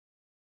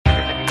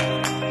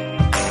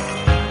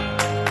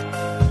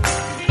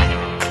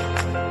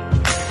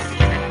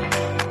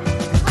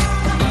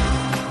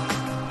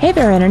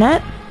Hey there,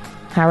 Internet.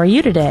 How are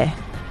you today?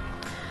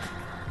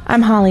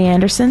 I'm Holly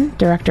Anderson,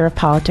 Director of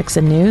Politics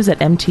and News at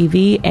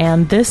MTV,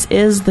 and this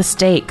is The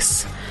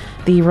Stakes,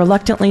 the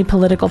reluctantly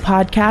political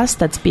podcast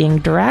that's being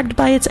dragged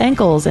by its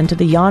ankles into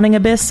the yawning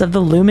abyss of the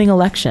looming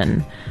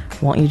election.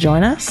 Won't you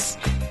join us?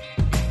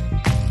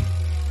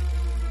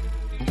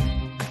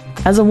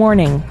 As a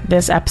warning,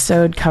 this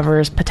episode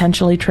covers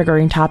potentially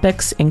triggering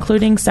topics,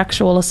 including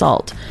sexual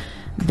assault.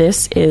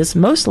 This is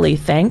mostly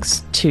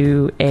thanks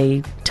to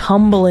a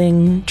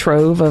tumbling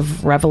trove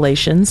of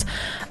revelations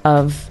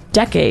of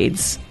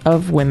decades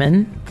of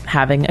women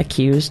having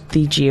accused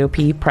the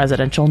GOP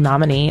presidential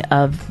nominee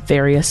of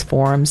various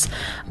forms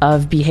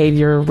of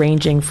behavior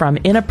ranging from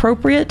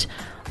inappropriate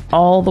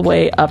all the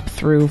way up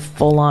through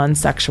full-on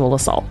sexual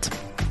assault.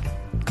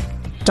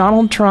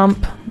 Donald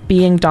Trump,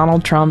 being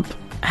Donald Trump,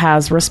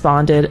 has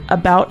responded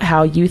about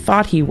how you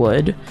thought he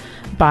would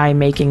by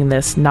making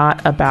this not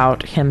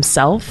about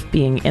himself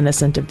being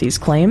innocent of these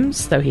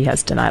claims, though he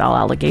has denied all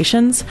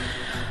allegations,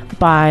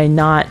 by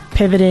not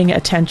pivoting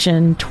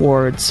attention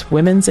towards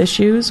women's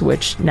issues,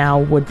 which now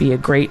would be a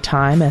great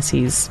time as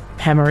he's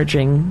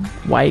hemorrhaging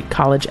white,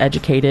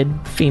 college-educated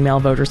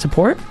female voter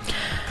support,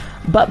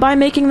 but by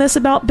making this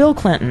about Bill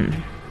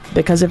Clinton.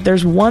 Because if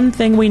there's one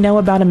thing we know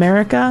about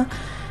America,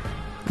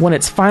 when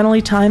it's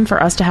finally time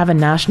for us to have a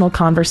national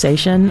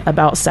conversation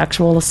about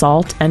sexual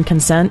assault and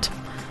consent,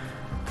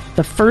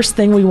 the first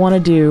thing we want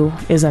to do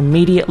is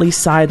immediately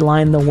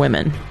sideline the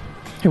women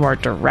who are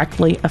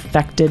directly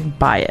affected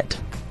by it.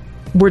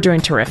 We're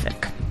doing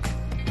terrific.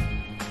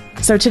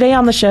 So today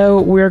on the show,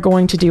 we're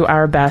going to do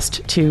our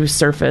best to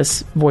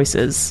surface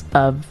voices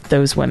of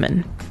those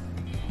women.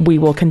 We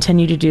will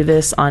continue to do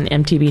this on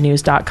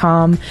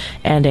mtvnews.com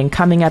and in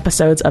coming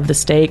episodes of The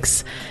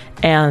Stakes,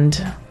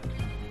 and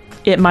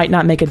it might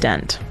not make a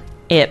dent.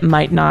 It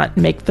might not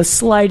make the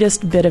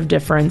slightest bit of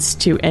difference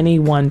to any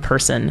one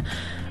person,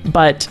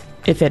 but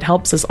if it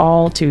helps us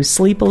all to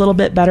sleep a little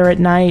bit better at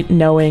night,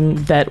 knowing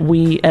that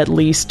we at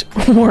least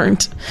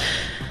weren't...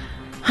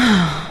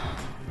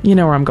 You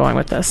know where I'm going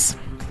with this.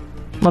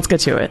 Let's get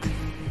to it.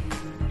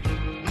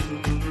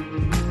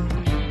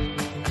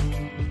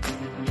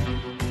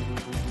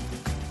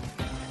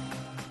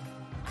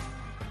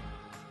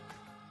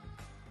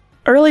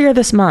 Earlier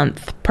this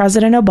month,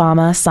 President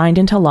Obama signed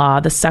into law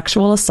the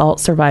Sexual Assault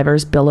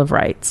Survivors Bill of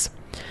Rights.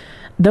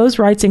 Those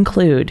rights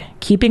include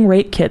keeping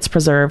rape kits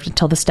preserved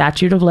until the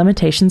statute of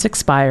limitations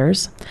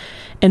expires,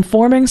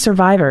 informing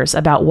survivors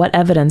about what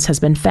evidence has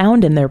been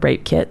found in their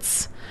rape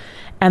kits,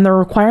 and the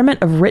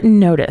requirement of written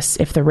notice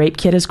if the rape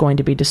kit is going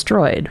to be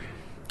destroyed.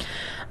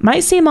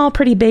 Might seem all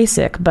pretty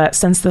basic, but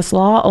since this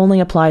law only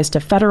applies to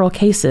federal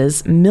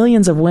cases,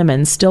 millions of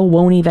women still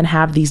won't even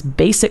have these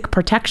basic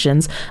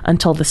protections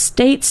until the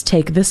states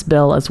take this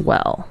bill as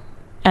well.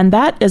 And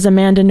that is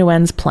Amanda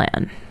Nguyen's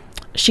plan.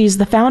 She's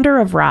the founder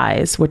of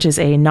RISE, which is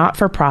a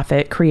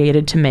not-for-profit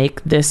created to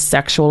make this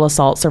Sexual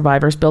Assault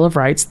Survivors Bill of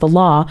Rights the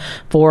law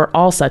for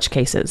all such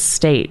cases,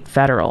 state,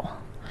 federal.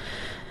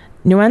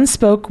 Nguyen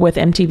spoke with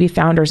MTV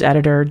Founders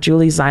editor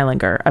Julie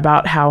Zeilinger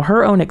about how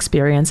her own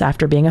experience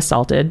after being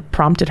assaulted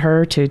prompted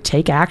her to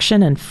take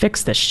action and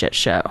fix this shit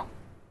show.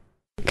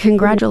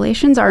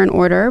 Congratulations are in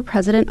order.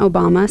 President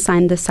Obama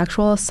signed the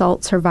Sexual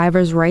Assault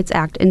Survivors Rights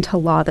Act into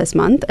law this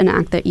month, an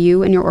act that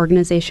you and your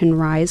organization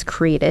RISE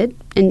created.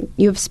 And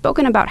you have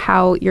spoken about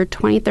how your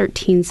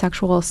 2013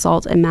 sexual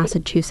assault in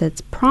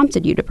Massachusetts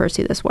prompted you to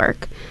pursue this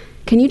work.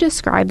 Can you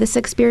describe this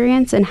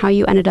experience and how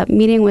you ended up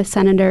meeting with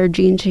Senator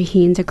Jeanne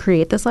Shaheen to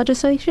create this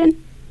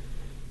legislation?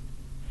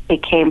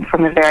 It came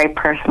from a very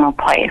personal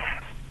place.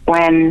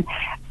 When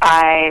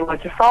I was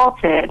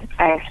assaulted,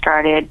 I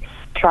started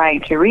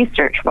trying to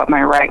research what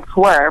my rights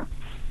were,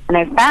 and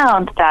I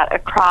found that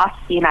across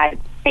the United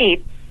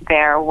States,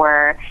 there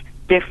were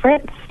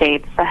different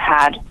states that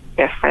had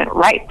different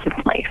rights in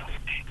place,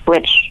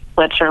 which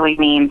literally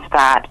means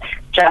that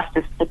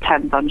justice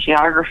depends on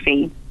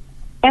geography.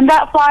 And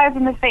that flies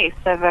in the face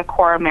of a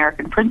core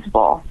American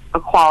principle,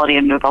 equality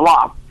under the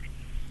law.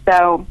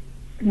 So,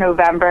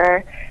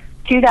 November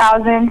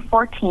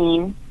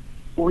 2014,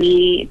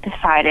 we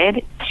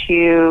decided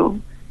to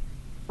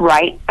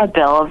write a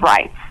Bill of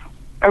Rights.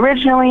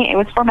 Originally, it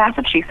was for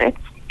Massachusetts,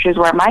 which is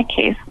where my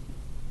case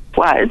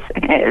was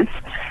and is,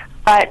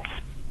 but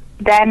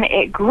then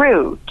it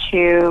grew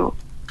to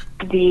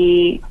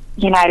the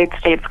United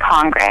States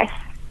Congress.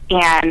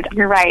 And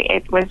you're right,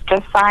 it was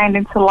just signed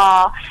into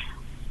law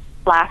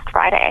last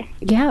Friday.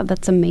 Yeah,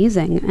 that's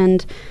amazing.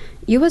 And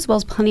you, as well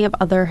as plenty of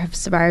other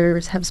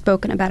survivors, have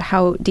spoken about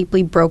how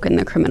deeply broken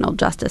the criminal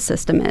justice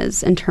system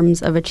is in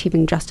terms of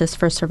achieving justice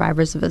for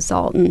survivors of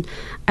assault. And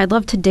I'd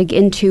love to dig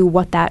into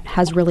what that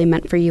has really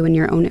meant for you in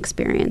your own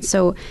experience.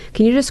 So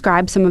can you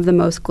describe some of the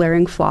most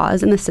glaring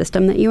flaws in the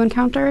system that you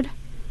encountered?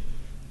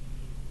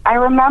 I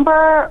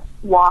remember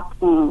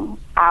walking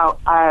out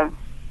of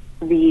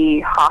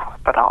the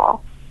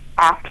hospital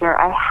after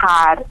I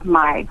had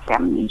my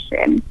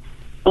examination.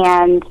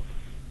 And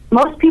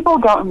most people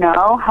don't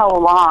know how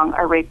long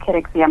a rape kit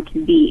exam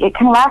can be. It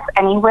can last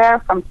anywhere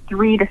from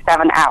 3 to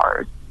 7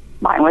 hours.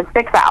 Mine was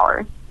 6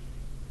 hours.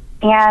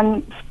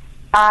 And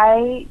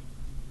I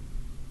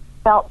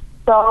felt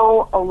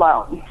so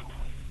alone.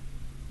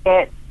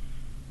 It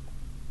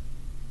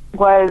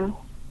was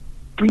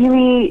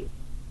really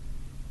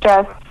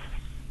just,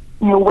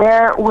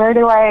 where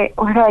do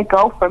I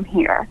go from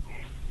here?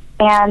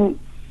 And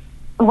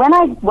when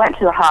I went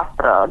to the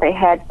hospital, they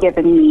had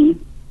given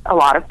me a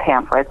lot of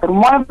pamphlets, and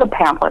one of the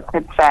pamphlets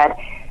had said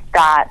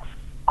that,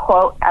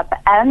 quote, at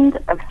the end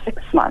of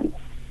 6 months,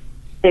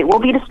 it will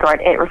be destroyed,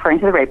 it referring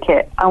to the rape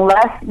kit,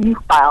 unless you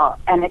file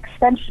an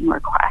extension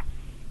request.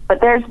 But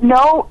there's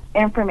no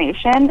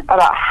information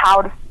about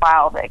how to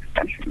file the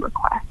extension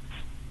request.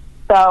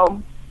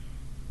 So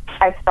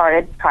I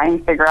started trying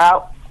to figure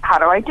out, how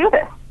do I do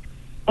this?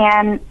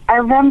 And I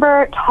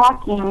remember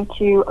talking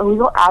to a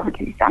legal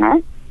advocacy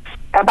center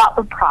about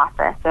the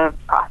process of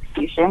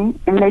prosecution,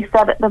 and they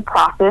said that the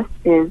process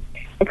is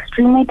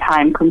extremely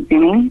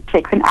time-consuming,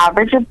 takes an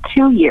average of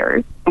 2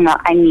 years, and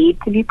that I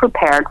need to be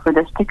prepared for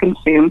this to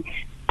consume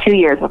 2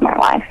 years of my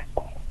life.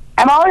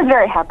 I'm always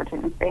very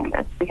hesitant in saying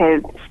this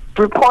because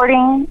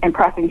reporting and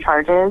pressing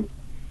charges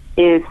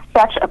is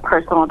such a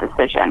personal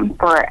decision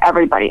for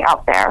everybody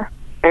out there.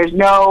 There's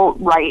no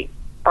right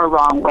or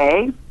wrong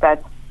way.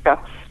 That's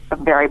just a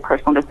very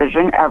personal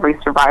decision every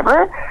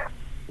survivor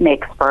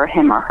makes for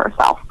him or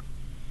herself.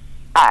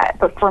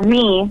 But for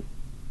me,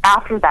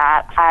 after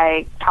that,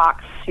 I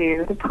talked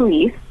to the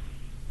police,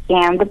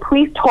 and the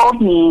police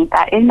told me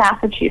that in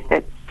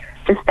Massachusetts,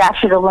 the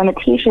statute of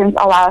limitations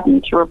allows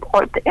me to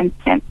report the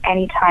incident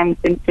anytime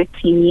within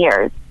 15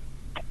 years.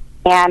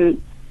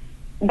 And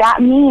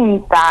that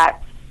means that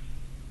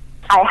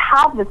I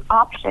have this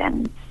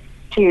option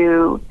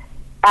to,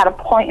 at a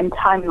point in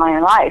time in my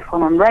life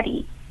when I'm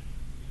ready,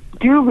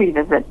 do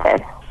revisit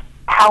this.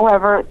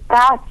 However,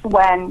 that's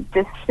when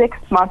this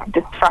 6-month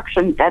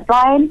destruction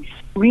deadline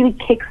really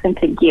kicks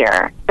into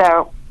gear.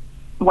 So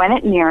when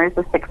it nears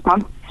the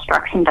 6-month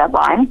destruction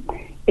deadline,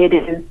 it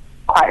is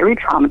quite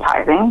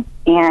re-traumatizing,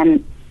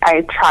 and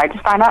I tried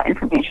to find out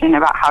information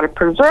about how to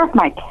preserve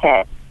my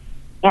kit,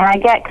 and I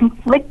get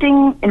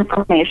conflicting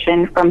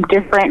information from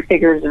different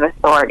figures of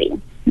authority.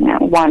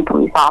 One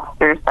police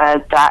officer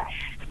says that,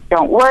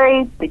 don't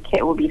worry, the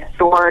kit will be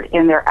stored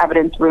in their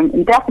evidence room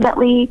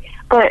indefinitely,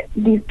 but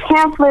these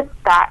pamphlets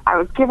that I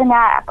was given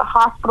at the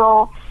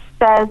hospital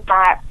says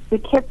that the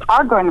kits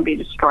are going to be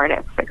destroyed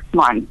at 6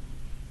 months.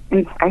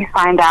 And I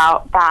find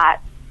out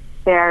that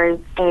there's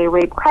a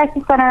rape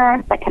crisis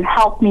center that can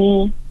help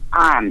me,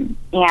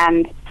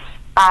 and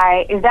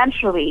I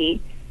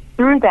eventually,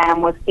 through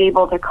them, was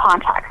able to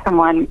contact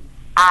someone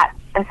at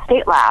a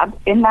state lab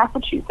in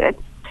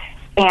Massachusetts,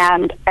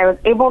 and I was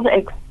able to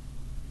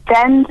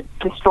extend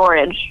the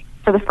storage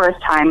for the first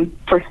time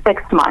for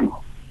 6 months.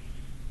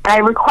 I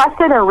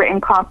requested a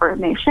written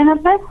confirmation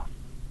of this,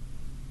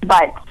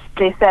 but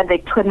they said they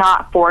could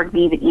not forward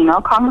me the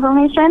email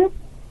confirmation,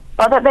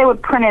 but that they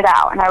would print it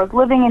out. And I was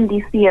living in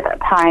D.C. at that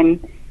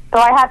time, so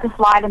I had to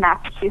fly to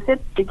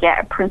Massachusetts to get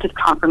a printed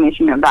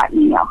confirmation of that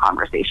email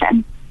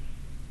conversation.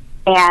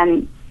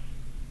 And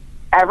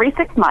every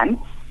 6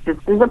 months, this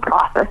is a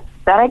process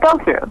that I go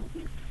through.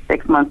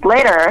 6 months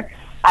later,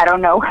 I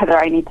don't know whether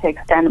I need to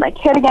extend my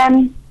kit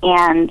again,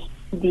 and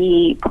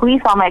the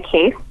police on my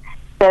case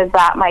says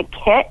that my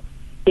kit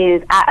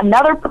is at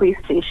another police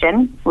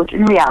station, which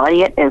in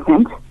reality it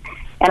isn't.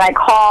 And I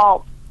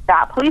call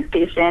that police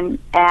station,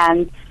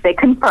 and they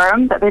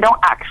confirm that they don't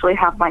actually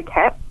have my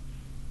kit,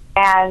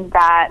 and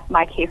that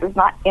my case is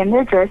not in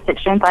their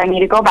jurisdiction, so I need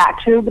to go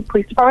back to the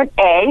police department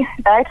A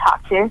that I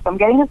talked to. So I'm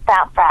getting this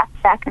bounce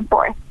back and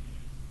forth.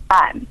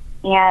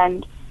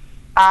 And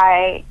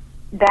I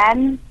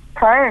then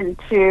turn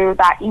to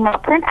that email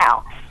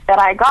printout that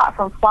I got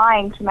from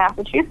flying to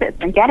Massachusetts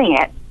and getting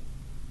it.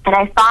 And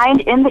I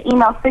find in the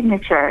email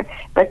signature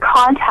the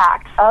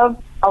contact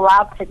of a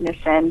lab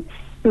technician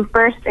who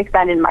first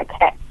extended my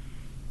kit.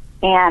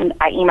 And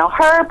I email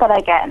her, but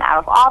I get an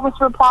out-of-office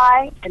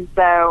reply. And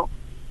so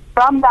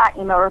from that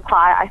email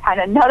reply, I find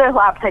another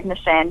lab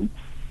technician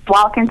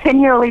while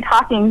continually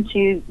talking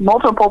to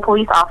multiple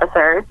police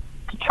officers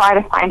to try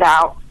to find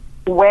out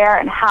where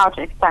and how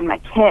to extend my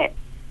kit.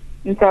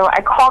 And so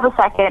I called a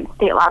second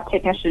state lab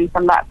technician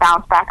from that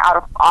bounce back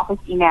out-of-office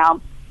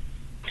email.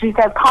 She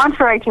says,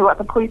 contrary to what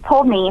the police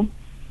told me,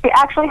 she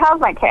actually has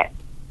my kit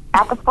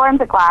at the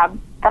forensic lab,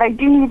 that I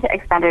do need to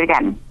extend it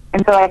again.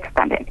 And so I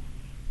extended.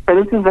 So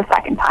this is the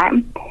second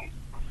time.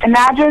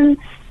 Imagine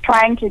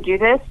trying to do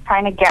this,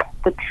 trying to get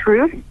the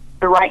truth,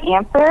 the right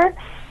answer,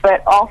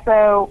 but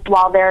also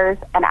while there's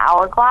an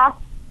hourglass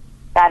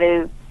that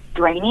is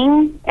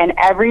draining, and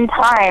every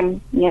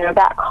time,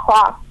 that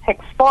clock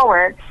ticks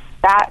forward,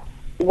 that's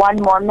one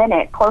more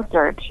minute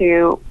closer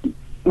to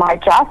my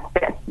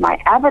justice, my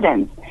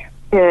evidence,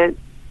 to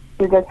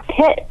this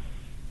kit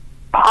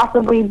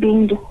possibly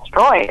being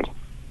destroyed.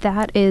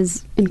 That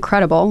is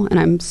incredible, and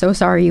I'm so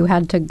sorry you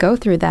had to go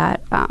through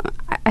that.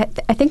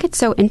 I think it's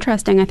so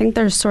interesting. I think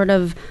there's sort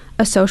of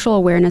a social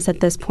awareness at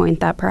this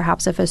point that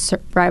perhaps if a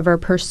survivor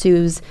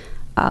pursues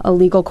a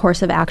legal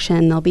course of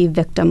action, they'll be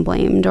victim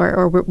blamed,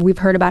 or we've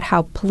heard about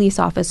how police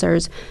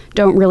officers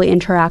don't really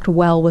interact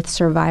well with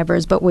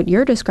survivors. But what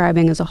you're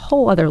describing is a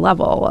whole other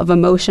level of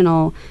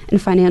emotional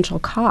and financial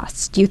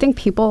costs. Do you think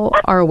people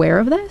are aware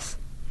of this?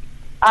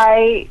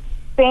 I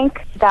think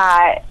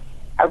that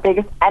our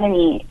biggest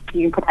enemy,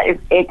 you can put that, is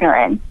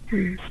ignorance.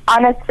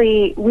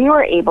 Honestly, we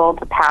were able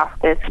to pass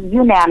this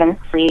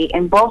unanimously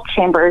in both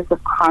chambers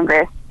of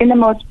Congress, in the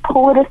most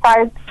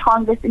politicized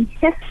Congress in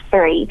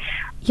history.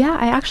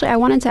 Yeah, I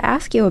wanted to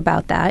ask you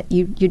about that.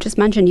 You just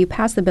mentioned you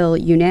passed the bill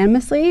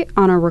unanimously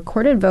on a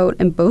recorded vote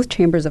in both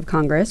chambers of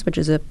Congress, which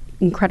is an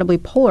incredibly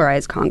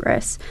polarized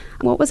Congress.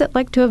 What was it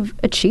like to have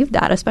achieved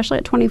that, especially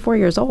at 24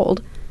 years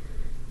old?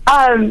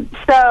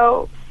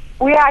 So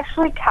we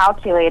actually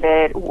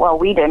calculated, well,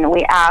 we didn't.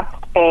 We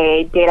asked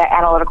a data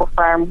analytical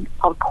firm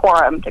called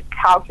Quorum to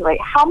calculate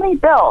how many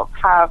bills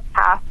have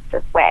passed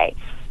this way.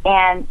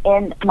 And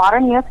in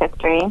modern U.S.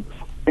 history,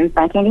 since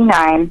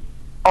 1989,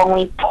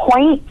 only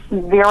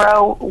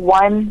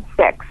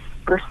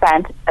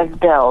 0.016% of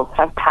bills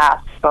have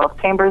passed both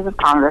chambers of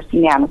Congress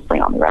unanimously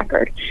on the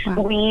record.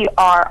 Wow. We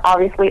are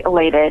obviously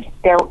elated.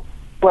 There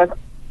was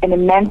an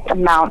immense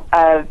amount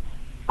of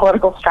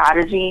political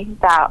strategy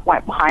that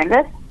went behind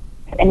this.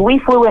 And we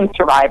flew in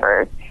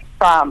survivors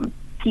from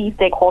key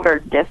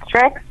stakeholders'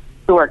 districts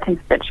who are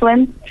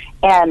constituents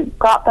and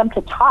got them to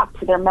talk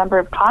to their member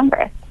of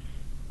Congress.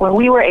 When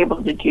we were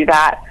able to do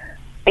that,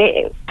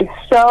 it is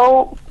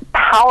so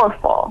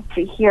powerful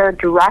to hear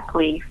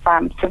directly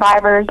from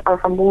survivors or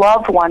from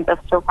loved ones of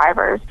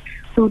survivors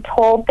who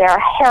told their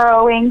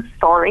harrowing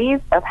stories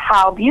of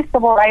how abuse of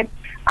civil rights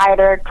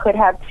either could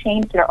have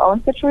changed their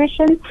own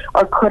situation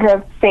or could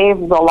have saved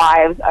the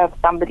lives of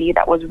somebody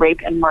that was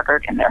raped and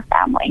murdered in their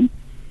family.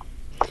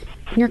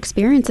 Your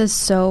experience is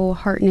so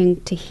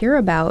heartening to hear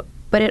about,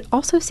 but it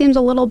also seems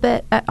a little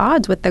bit at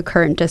odds with the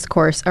current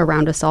discourse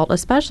around assault,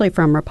 especially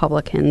from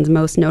Republicans,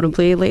 most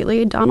notably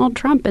lately Donald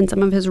Trump and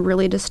some of his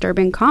really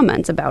disturbing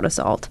comments about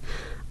assault.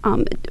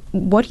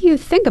 What do you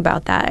think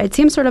about that? It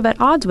seems sort of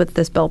at odds with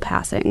this bill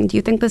passing. Do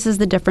you think this is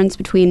the difference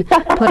between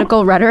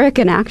political rhetoric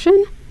and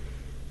action?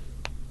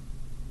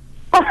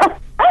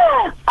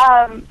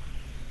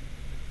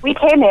 We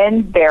came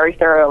in very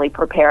thoroughly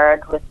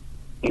prepared with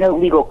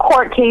legal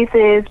court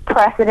cases,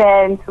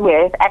 precedents,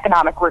 with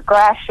economic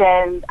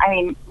regressions. I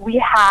mean, we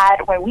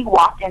had, when we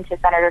walked into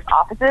senators'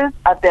 offices,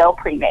 a bill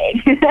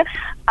pre-made.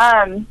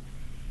 And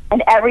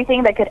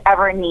everything they could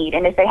ever need.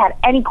 And if they had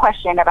any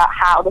question about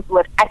how this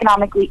would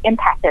economically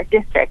impact their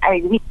district, I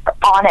mean, we were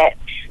on it.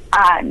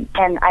 And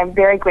I'm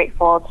very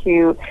grateful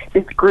to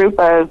this group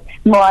of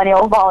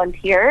millennial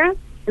volunteers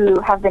who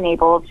have been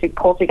able to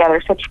pull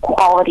together such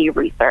quality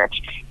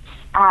research.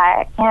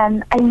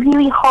 And I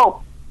really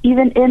hope,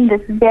 even in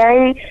this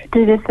very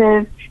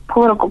divisive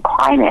political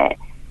climate,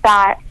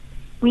 that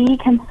we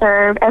can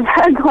serve as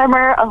a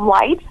glimmer of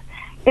light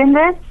in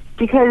this,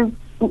 because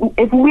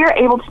if we're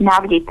able to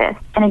navigate this,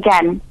 and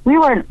again, we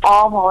are an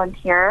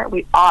all-volunteer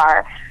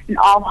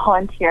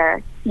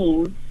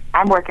team.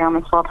 I'm working on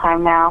this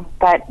full-time now,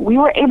 but we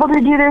were able to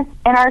do this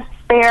in our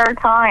spare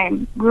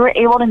time. We were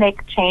able to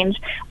make change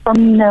for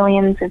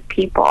millions of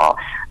people.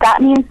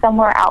 That means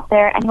somewhere out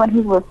there, anyone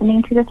who's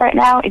listening to this right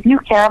now, if you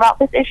care about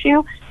this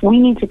issue,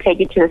 we need to take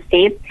it to the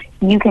states.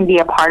 You can be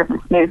a part of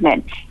this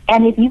movement.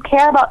 And if you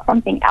care about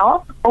something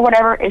else, or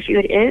whatever issue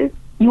it is,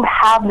 you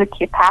have the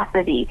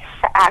capacity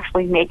to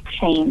actually make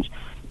change.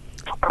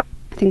 I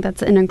think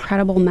that's an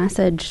incredible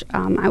message.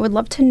 I would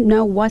love to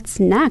know what's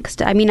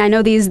next. I mean, I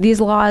know these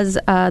laws,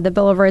 the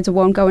Bill of Rights,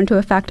 won't go into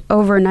effect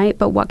overnight,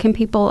 but what can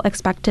people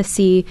expect to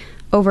see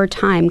over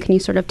time? Can you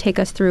sort of take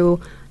us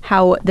through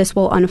how this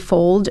will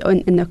unfold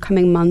in the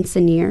coming months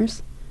and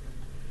years?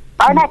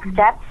 Our next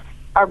steps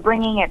are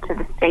bringing it to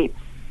the states,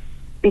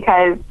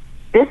 because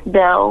this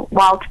bill,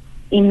 while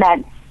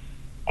immense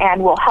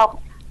and will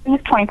help at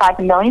least 25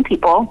 million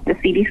people, the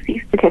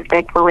CDC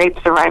statistic for rape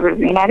survivors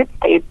in the United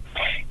States,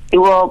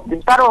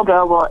 this federal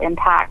bill will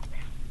impact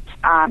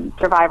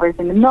survivors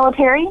in the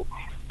military,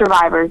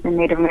 survivors in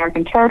Native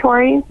American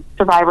territories,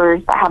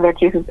 survivors that have their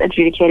cases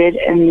adjudicated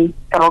in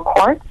federal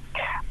courts.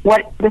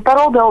 What the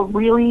federal bill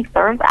really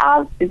serves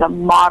as is a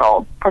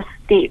model for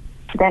states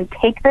to then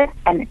take this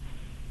and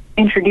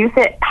introduce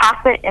it,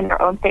 pass it in their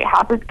own state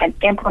houses, and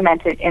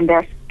implement it in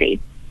their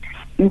states.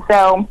 And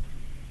so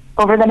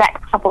over the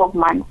next couple of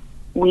months,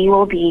 we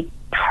will be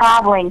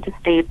traveling to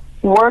states,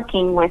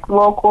 working with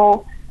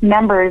local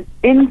members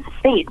in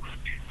states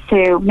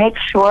to make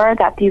sure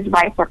that these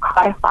rights are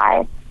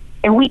codified.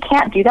 And we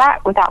can't do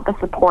that without the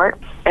support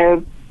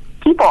of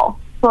people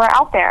who are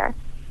out there.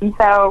 And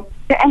so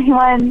to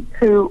anyone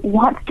who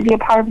wants to be a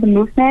part of the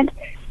movement,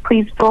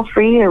 please feel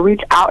free to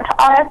reach out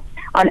to us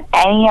on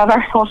any of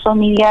our social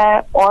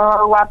media or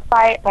our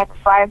website, that's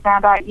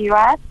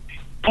thrivenow.us,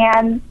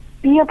 and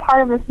be a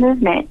part of this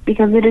movement,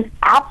 because it is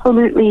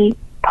absolutely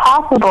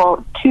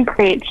possible to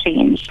create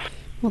change.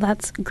 Well,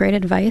 that's great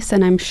advice,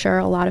 and I'm sure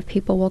a lot of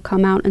people will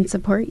come out and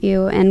support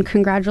you. And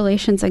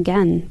congratulations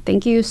again.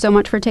 Thank you so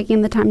much for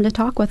taking the time to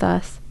talk with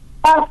us.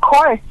 Of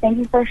course. Thank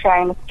you for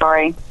sharing the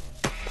story.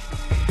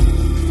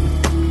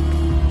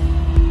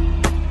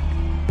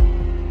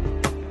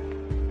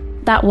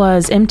 That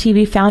was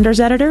MTV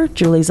Founders editor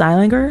Julie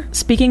Zeilinger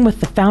speaking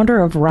with the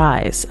founder of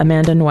RISE,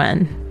 Amanda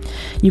Nguyen.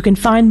 You can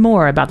find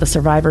more about the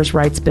Survivors'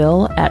 Rights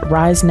Bill at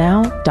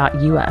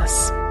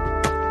risenow.us.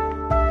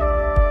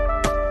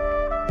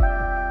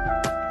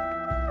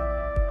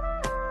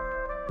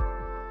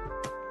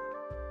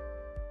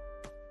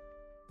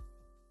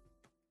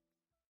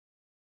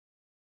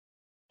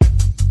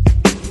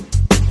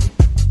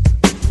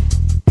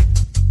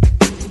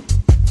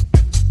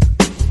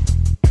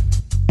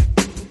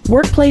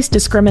 Workplace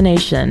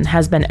discrimination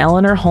has been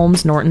Eleanor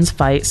Holmes Norton's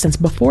fight since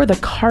before the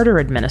Carter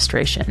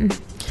administration.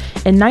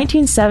 In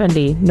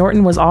 1970,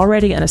 Norton was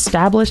already an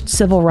established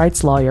civil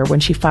rights lawyer when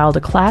she filed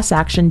a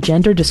class-action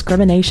gender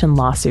discrimination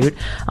lawsuit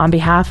on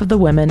behalf of the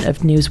women of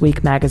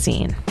Newsweek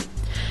magazine.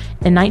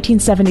 In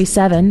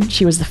 1977,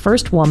 she was the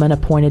first woman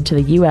appointed to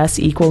the U.S.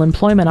 Equal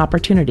Employment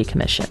Opportunity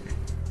Commission.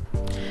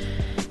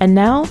 And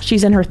now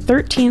she's in her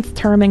 13th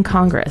term in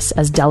Congress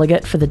as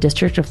delegate for the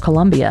District of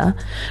Columbia,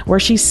 where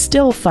she's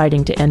still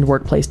fighting to end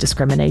workplace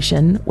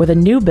discrimination with a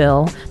new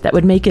bill that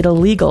would make it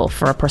illegal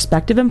for a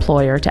prospective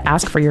employer to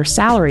ask for your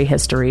salary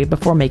history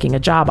before making a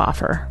job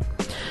offer.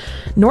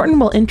 Norton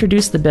will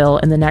introduce the bill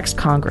in the next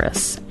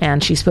Congress,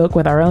 and she spoke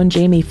with our own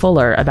Jaime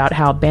Fuller about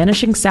how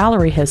banishing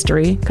salary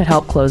history could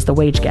help close the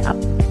wage gap.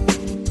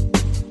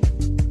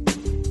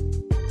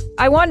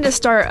 I wanted to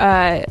start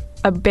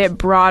a bit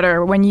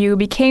broader. When you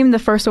became the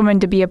first woman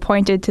to be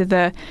appointed to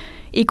the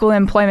Equal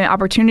Employment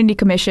Opportunity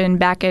Commission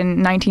back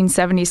in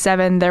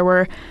 1977, there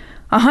were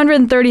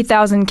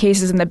 130,000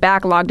 cases in the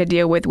backlog to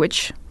deal with,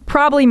 which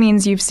probably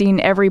means you've seen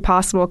every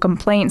possible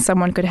complaint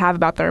someone could have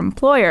about their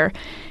employer.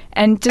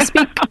 And to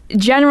speak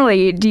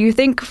generally, how do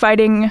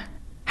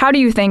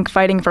you think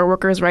fighting for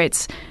workers'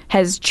 rights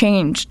has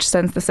changed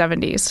since the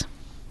 70s?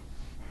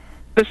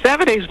 The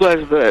 70s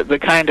was the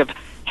kind of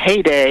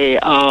heyday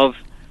of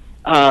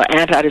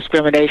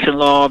anti-discrimination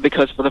law,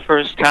 because for the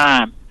first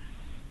time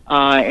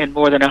in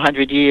more than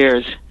 100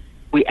 years,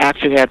 we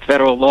actually had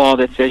federal law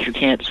that says you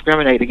can't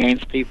discriminate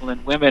against people,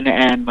 and women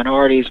and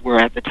minorities were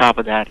at the top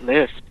of that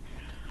list.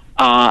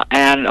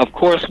 And, of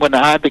course, when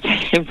I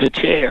became the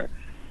chair,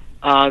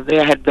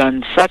 there had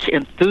been such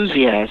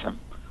enthusiasm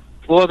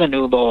for the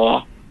new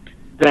law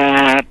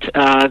that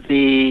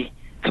the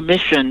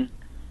commission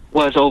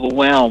was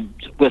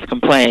overwhelmed with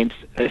complaints.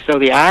 So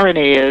the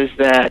irony is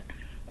that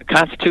a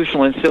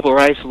constitutional and civil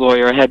rights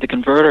lawyer had to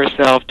convert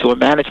herself to a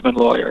management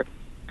lawyer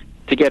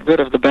to get rid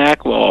of the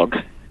backlog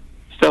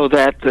so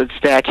that the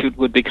statute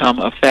would become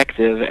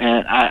effective.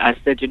 And I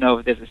said,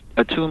 if there's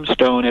a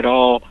tombstone at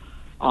all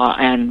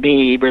and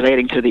me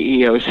relating to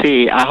the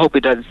EOC, I hope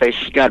it doesn't say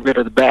she got rid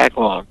of the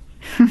backlog,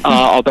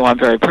 although I'm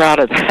very proud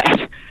of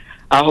that.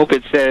 I hope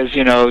it says,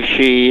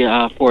 she,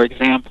 for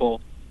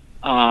example,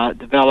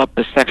 developed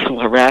the sexual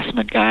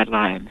harassment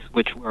guidelines,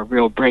 which were a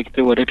real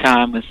breakthrough at a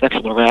time when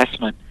sexual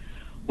harassment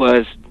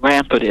was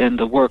rampant in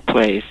the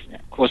workplace.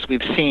 Of course,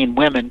 we've seen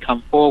women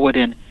come forward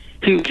in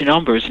huge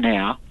numbers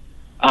now.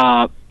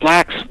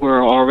 Blacks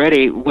were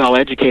already well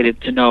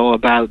educated to know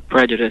about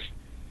prejudice,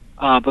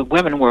 but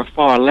women were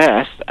far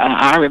less.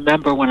 I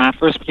remember when I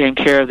first became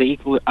chair of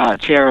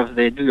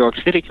the New York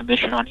City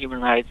Commission on Human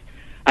Rights,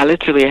 I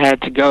literally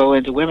had to go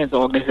into women's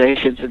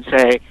organizations and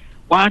say,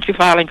 "Why aren't you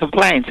filing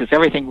complaints? Is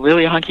everything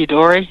really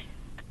hunky-dory?"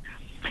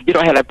 You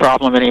don't have that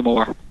problem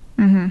anymore.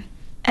 Mm-hmm.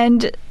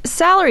 And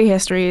salary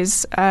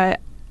histories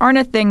aren't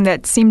a thing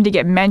that seem to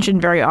get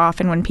mentioned very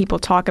often when people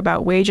talk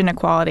about wage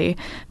inequality.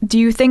 Do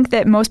you think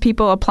that most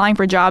people applying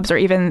for jobs are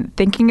even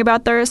thinking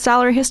about their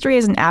salary history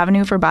as an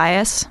avenue for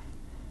bias?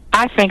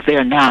 I think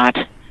they're not,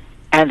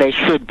 and they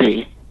should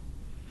be.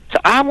 So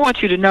I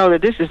want you to know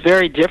that this is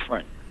very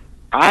different,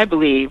 I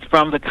believe,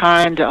 from the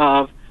kind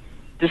of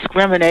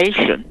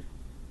discrimination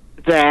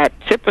that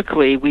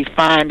typically we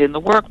find in the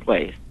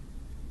workplace,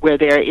 where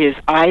there is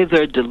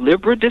either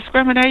deliberate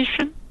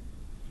discrimination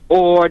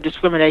or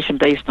discrimination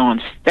based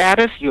on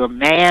status. You're a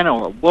man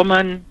or a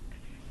woman,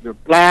 you're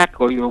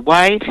black or you're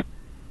white.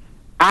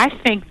 I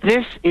think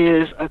this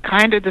is a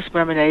kind of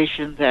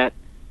discrimination that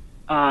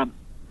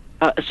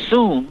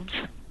assumes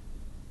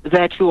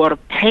that you ought to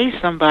pay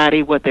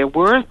somebody what they're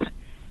worth,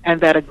 and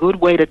that a good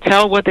way to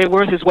tell what they're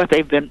worth is what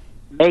they've been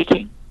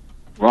making.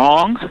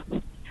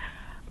 Wrong.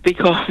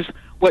 Because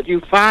what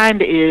you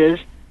find is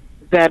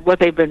that what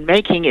they've been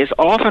making is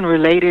often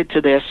related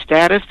to their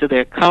status, to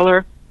their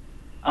color,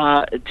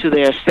 to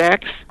their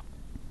sex,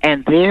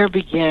 and there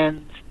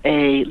begins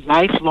a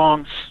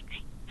lifelong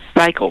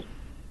cycle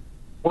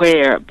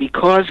where,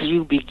 because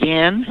you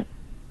begin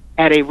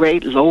at a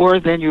rate lower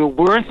than your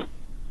worth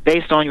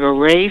based on your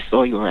race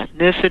or your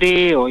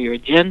ethnicity or your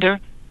gender,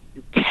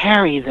 you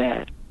carry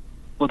that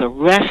for the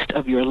rest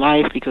of your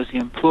life because the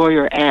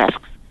employer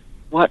asks,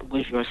 "What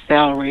was your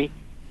salary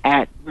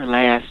at your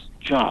last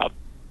job?"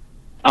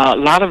 A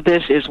lot of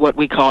this is what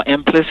we call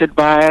implicit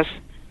bias,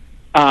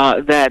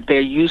 that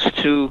they're used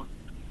to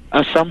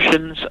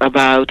assumptions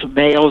about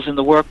males in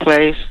the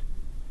workplace.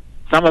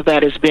 Some of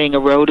that is being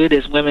eroded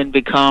as women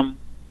become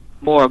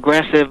more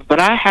aggressive, but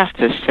I have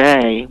to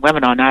say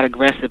women are not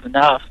aggressive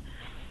enough,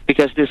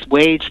 because this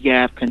wage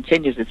gap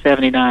continues at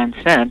 79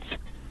 cents.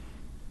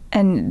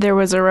 And there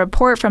was a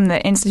report from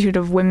the Institute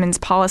of Women's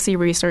Policy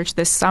Research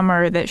this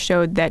summer that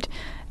showed that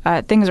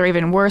things are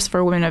even worse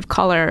for women of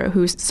color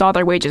who saw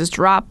their wages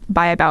drop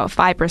by about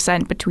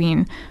 5%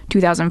 between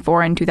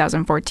 2004 and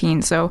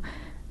 2014. So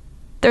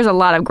there's a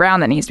lot of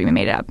ground that needs to be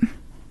made up.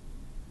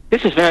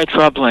 This is very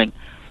troubling.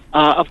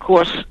 Of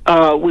course,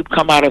 we've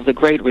come out of the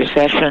Great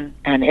Recession,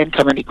 and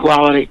income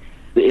inequality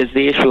is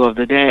the issue of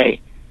the day.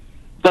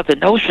 But the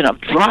notion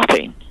of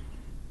dropping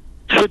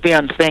should be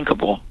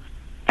unthinkable.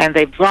 And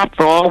they've dropped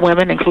for all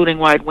women, including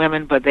white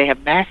women, but they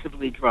have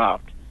massively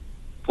dropped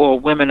for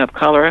women of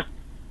color.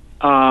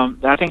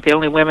 I think the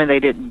only women they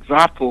didn't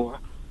drop for,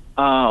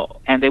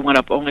 and they went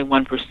up only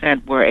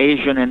 1%, were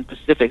Asian and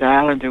Pacific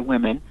Islander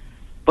women.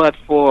 But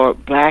for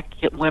black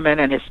women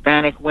and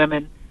Hispanic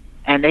women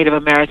and Native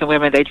American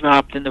women, they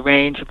dropped in the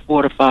range of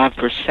 4 to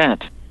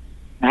 5%.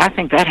 Now, I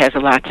think that has a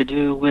lot to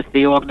do with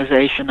the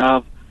organization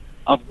of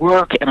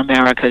work in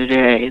America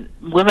today.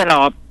 Women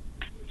are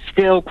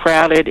still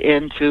crowded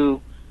into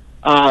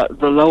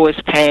the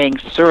lowest paying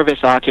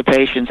service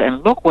occupations,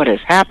 and look what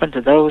has happened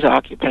to those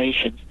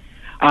occupations.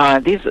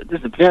 This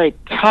is a very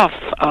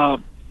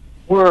tough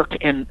work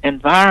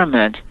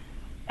environment,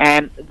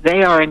 and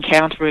they are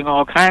encountering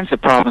all kinds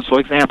of problems. For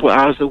example,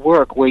 hours of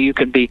work where you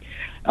can be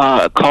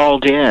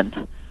called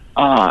in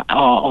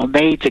or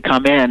made to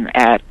come in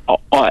at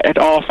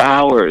off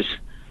hours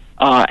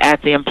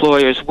at the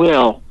employer's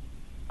will.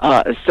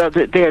 So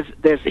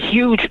there's a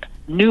huge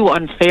new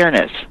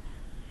unfairness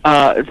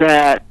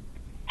that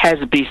has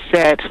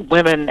beset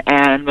women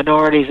and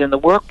minorities in the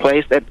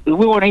workplace that we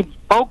weren't even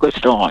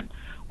focused on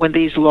when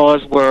these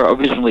laws were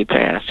originally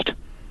passed.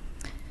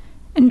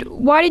 And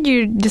why did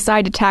you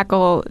decide to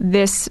tackle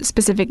this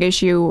specific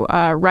issue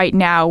right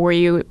now? Were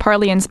you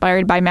partly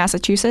inspired by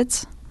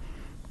Massachusetts?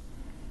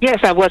 Yes,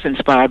 I was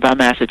inspired by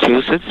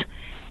Massachusetts.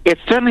 It's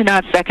certainly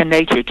not second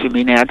nature to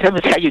me now. Let me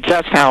tell you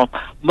just how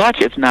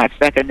much it's not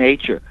second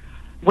nature.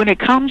 When it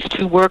comes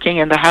to working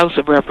in the House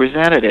of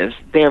Representatives,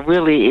 there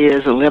really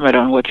is a limit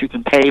on what you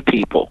can pay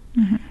people.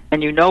 Mm-hmm.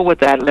 And you know what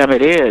that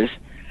limit is.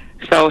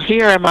 So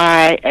here am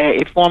I,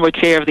 a former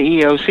chair of the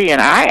EOC, and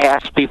I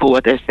asked people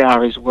what their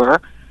salaries were.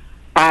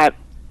 I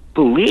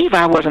believe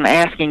I wasn't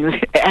asking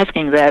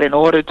that in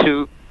order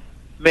to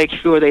make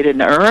sure they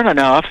didn't earn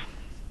enough.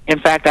 In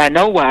fact, I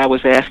know why I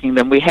was asking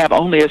them. We have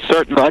only a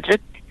certain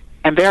budget,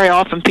 and very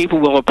often people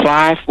will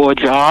apply for a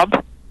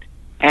job,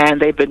 and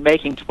they've been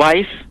making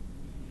twice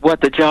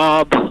what the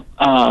job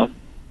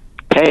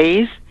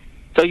pays.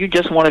 So you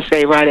just want to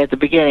say right at the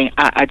beginning,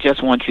 I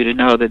just want you to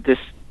know that this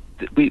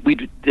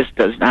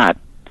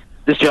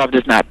job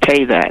does not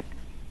pay that.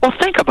 Well,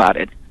 think about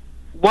it.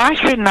 Why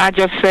shouldn't I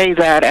just say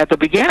that at the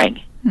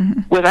beginning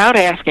without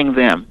asking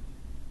them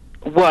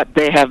what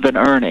they have been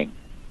earning?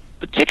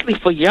 Particularly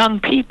for young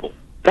people.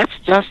 Let's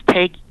just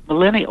take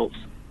millennials.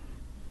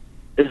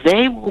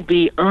 They will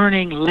be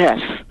earning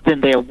less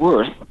than they're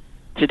worth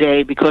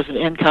today because of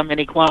income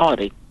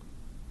inequality.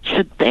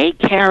 Should they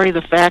carry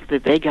the fact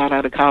that they got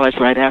out of college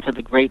right after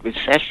the Great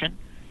Recession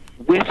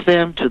with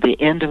them to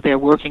the end of their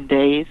working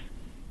days?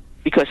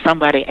 Because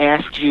somebody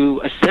asked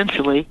you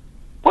essentially,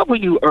 what were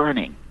you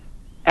earning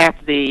at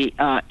the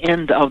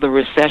end of the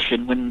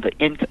recession when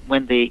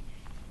the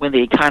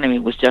economy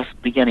was just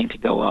beginning to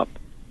go up?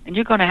 And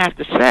you're going to have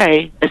to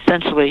say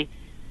essentially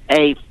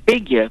a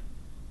figure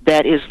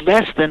that is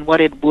less than what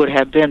it would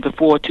have been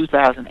before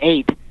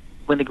 2008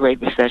 when the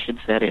Great Recession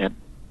set in.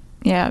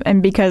 Yeah,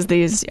 and because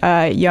these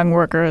young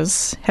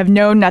workers have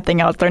known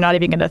nothing else, they're not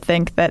even going to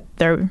think that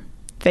they're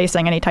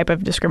facing any type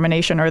of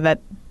discrimination or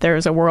that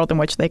there's a world in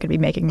which they could be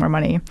making more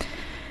money.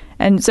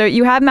 And so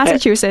you have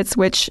Massachusetts,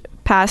 which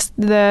passed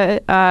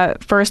the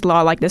first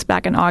law like this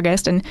back in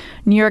August, and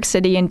New York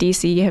City and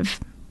D.C. have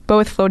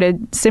both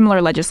floated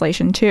similar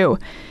legislation too.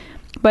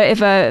 But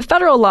if a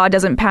federal law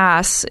doesn't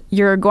pass,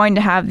 you're going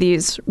to have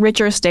these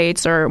richer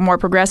states or more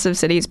progressive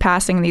cities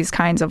passing these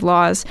kinds of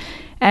laws,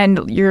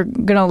 and you're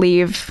going to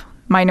leave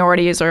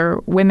minorities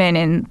or women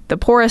in the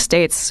poorest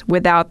states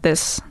without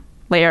this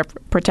layer of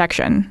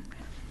protection.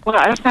 Well,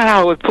 that's not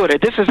how I would put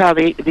it. This is how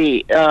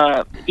the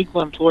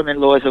equal employment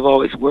laws have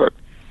always worked.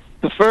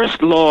 The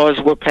first laws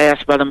were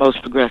passed by the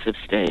most progressive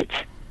states,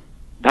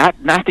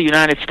 not the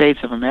United States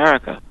of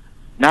America,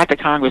 not the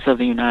Congress of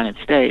the United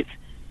States.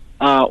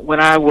 When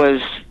I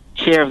was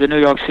chair of the New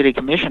York City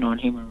Commission on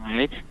Human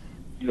Rights,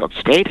 New York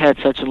State had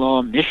such a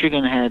law,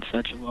 Michigan had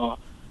such a law,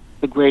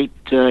 the great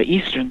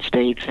eastern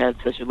states had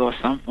such a law,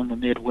 some from the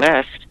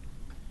Midwest,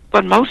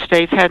 but most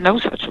states had no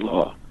such a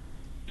law.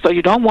 So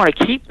you don't want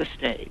to keep the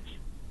states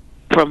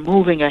from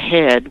moving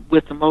ahead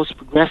with the most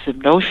progressive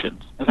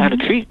notions of how to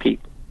treat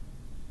people,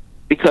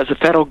 because the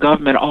federal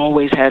government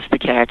always has to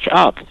catch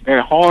up. It's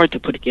very hard to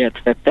put against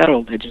that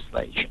federal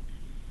legislation.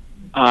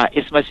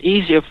 It's much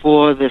easier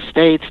for the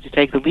states to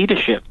take the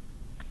leadership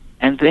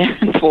and then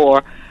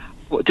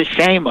to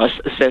shame us,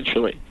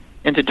 essentially,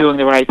 into doing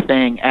the right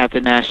thing at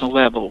the national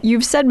level.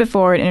 You've said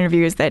before in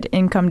interviews that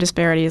income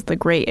disparity is the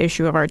great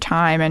issue of our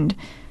time, and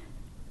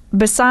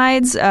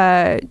Besides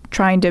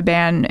trying to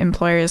ban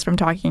employers from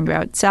talking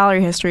about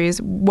salary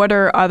histories, what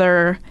are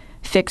other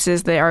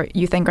fixes that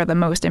you think are the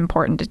most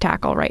important to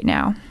tackle right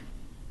now?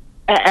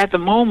 At the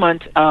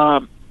moment,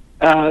 the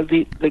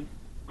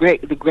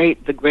great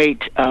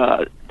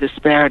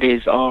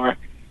disparities are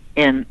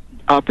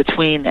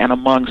between and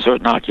among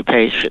certain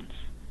occupations.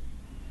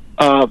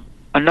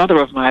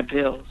 Another of my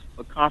bills,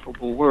 for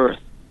comparable worth,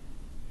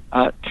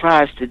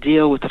 tries to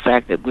deal with the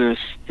fact that we're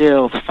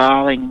still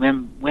filing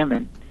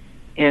women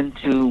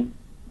into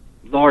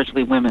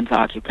largely women's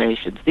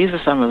occupations. These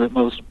are some of the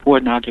most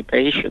important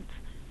occupations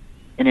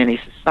in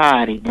any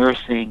society: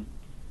 nursing,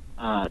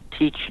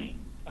 teaching,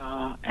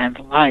 and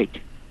the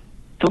like.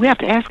 So we have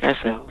to ask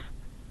ourselves,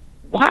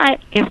 why,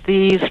 if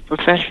these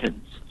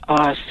professions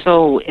are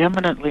so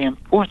eminently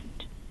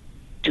important,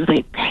 do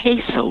they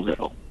pay so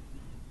little?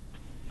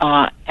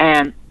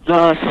 And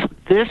thus,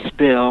 this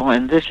bill,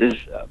 and this is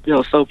a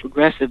bill so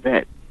progressive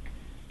that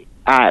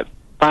I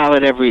file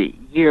it every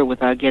year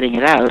without getting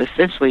it out,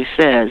 essentially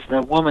says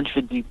that a woman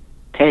should be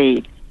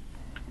paid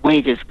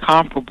wages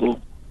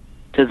comparable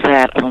to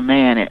that of a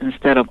man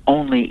instead of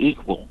only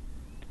equal.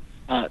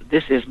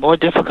 This is more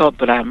difficult,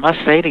 but I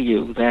must say to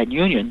you that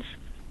unions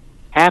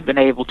have been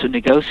able to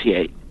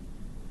negotiate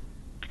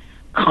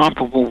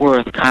comparable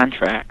worth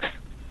contracts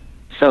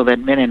so that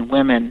men and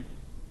women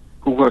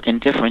who work in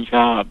different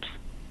jobs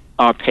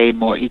are paid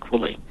more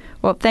equally.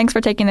 Well, thanks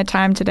for taking the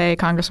time today,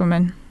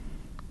 Congresswoman.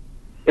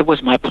 It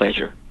was my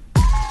pleasure.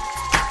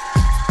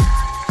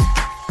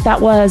 That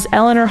was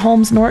Eleanor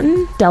Holmes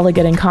Norton,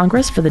 delegate in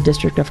Congress for the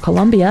District of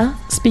Columbia,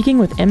 speaking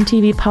with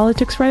MTV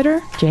politics writer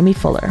Jaime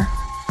Fuller.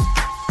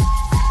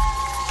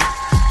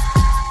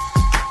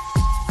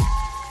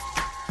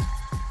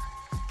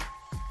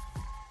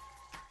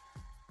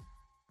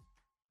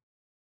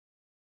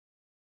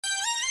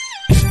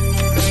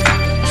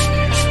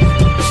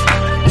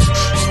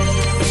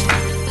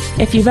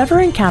 If you've ever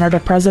encountered a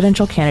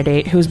presidential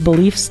candidate whose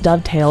beliefs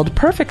dovetailed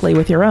perfectly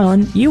with your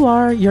own, you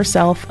are,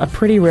 yourself, a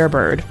pretty rare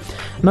bird.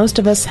 Most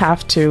of us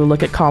have to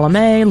look at column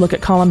A, look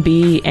at column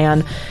B,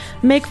 and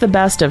make the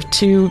best of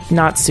two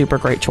not super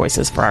great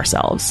choices for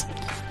ourselves.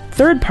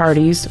 Third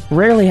parties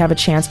rarely have a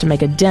chance to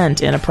make a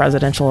dent in a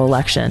presidential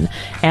election,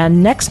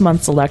 and next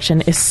month's election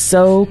is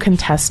so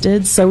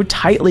contested, so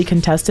tightly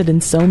contested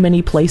in so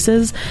many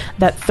places,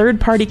 that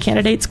third-party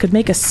candidates could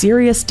make a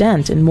serious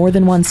dent in more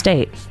than one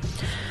state.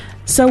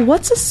 So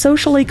what's a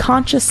socially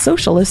conscious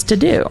socialist to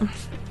do?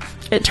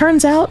 It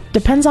turns out,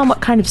 depends on what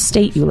kind of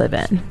state you live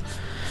in.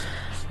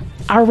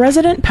 Our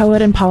resident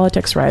poet and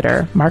politics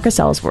writer, Marcus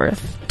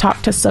Ellsworth,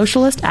 talked to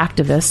socialist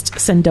activist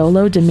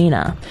Sendolo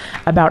Diaminah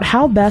about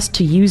how best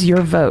to use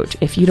your vote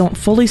if you don't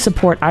fully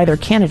support either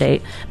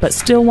candidate, but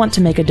still want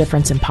to make a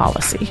difference in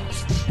policy.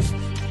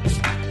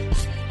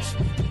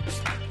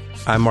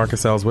 I'm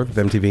Marcus Ellsworth with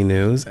MTV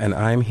News, and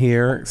I'm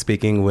here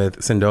speaking with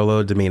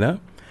Sendolo Diaminah.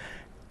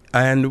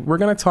 And we're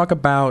going to talk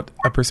about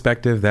a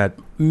perspective that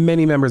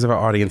many members of our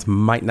audience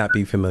might not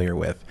be familiar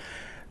with.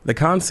 The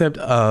concept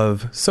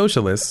of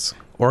socialists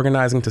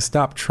organizing to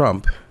stop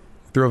Trump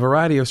through a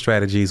variety of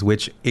strategies,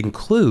 which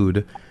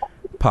include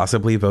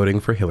possibly voting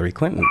for Hillary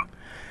Clinton.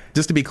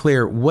 Just to be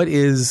clear, what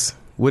does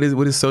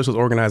socialist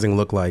organizing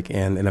look like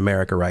in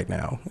America right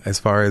now as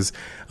far as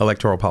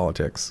electoral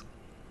politics?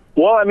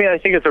 Well, I mean, I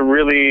think it's a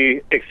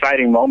really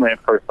exciting moment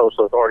for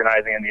socialist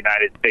organizing in the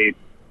United States.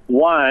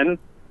 One,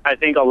 I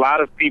think a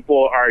lot of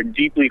people are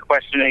deeply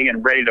questioning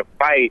and ready to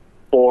fight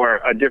for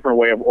a different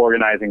way of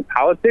organizing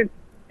politics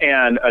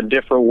and a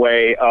different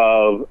way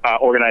of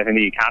organizing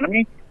the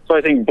economy. So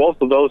I think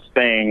both of those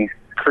things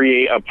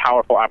create a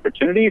powerful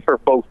opportunity for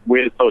folks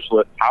with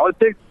socialist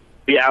politics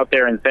to be out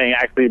there and saying,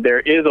 actually, there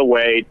is a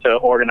way to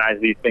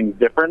organize these things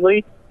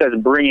differently that's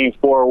bringing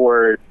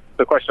forward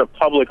the question of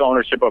public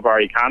ownership of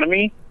our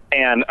economy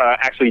and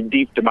actually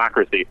deep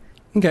democracy.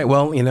 Okay,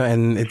 well,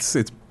 and it's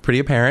pretty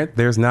apparent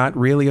there's not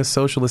really a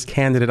socialist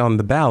candidate on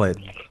the ballot.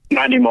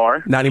 Not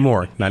anymore,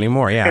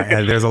 yeah.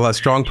 And there's a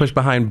strong push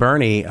behind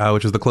Bernie,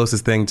 which was the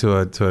closest thing to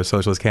a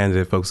socialist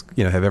candidate folks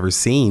have ever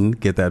seen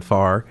get that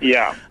far.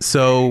 Yeah.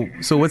 So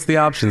what's the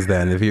options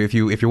then? If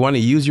you want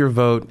to use your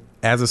vote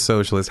as a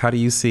socialist, how do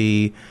you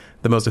see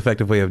the most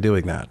effective way of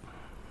doing that?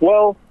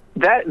 Well,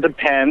 that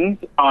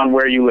depends on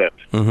where you live.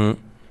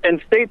 Mm-hmm.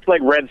 In states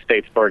like red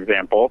states, for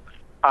example,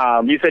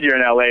 you said you're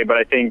in L.A., but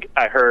I think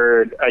I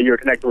heard you're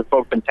connected with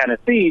folks in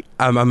Tennessee.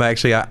 I'm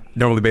actually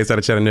normally based out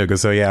of Chattanooga,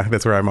 so yeah,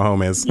 that's where my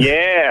home is.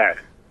 Yeah.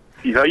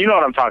 You know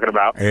what I'm talking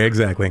about.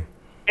 Exactly.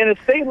 In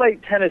a state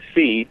like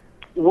Tennessee,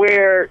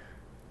 where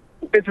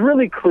it's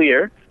really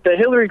clear that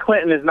Hillary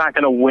Clinton is not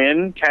going to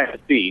win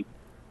Tennessee,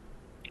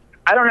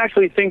 I don't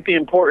actually think the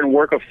important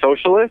work of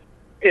socialists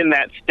in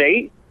that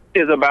state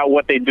is about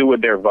what they do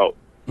with their vote.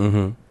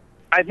 Mm-hmm.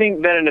 I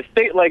think that in a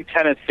state like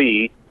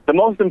Tennessee, the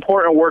most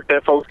important work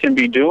that folks can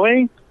be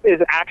doing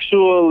is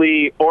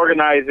actually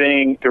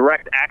organizing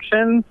direct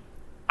action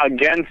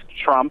against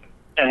Trump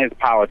and his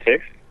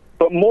politics,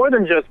 but more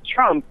than just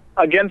Trump,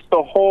 against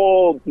the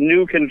whole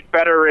new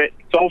Confederate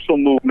social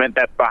movement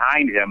that's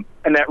behind him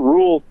and that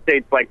rules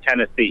states like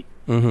Tennessee.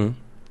 Mm-hmm.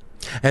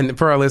 And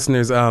for our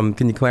listeners,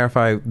 can you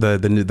clarify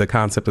the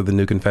concept of the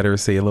new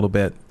Confederacy a little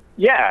bit?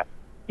 Yeah.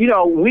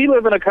 We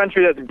live in a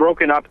country that's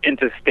broken up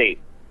into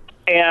states.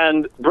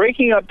 And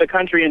breaking up the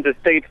country into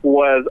states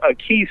was a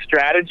key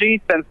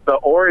strategy since the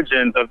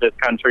origins of this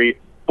country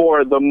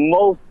for the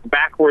most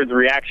backwards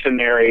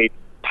reactionary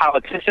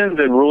politicians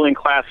and ruling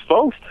class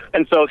folks.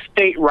 And so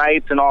state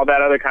rights and all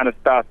that other kind of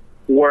stuff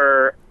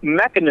were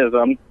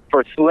mechanisms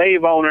for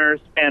slave owners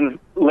and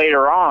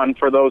later on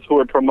for those who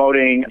were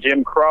promoting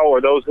Jim Crow or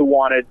those who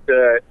wanted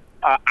to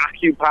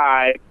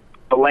occupy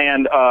the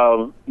land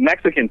of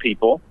Mexican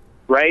people,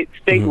 right?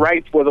 State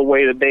rights was a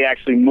way that they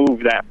actually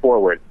moved that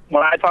forward.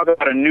 When I talk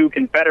about a new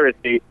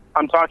Confederacy,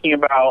 I'm talking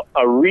about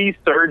a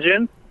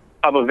resurgence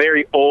of a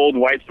very old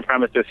white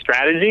supremacist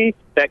strategy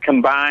that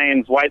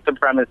combines white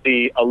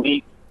supremacy,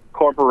 elite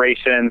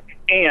corporations,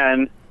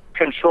 and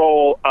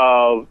control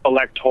of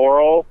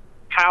electoral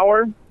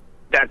power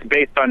that's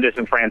based on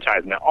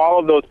disenfranchisement. All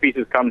of those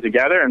pieces come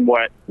together in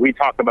what we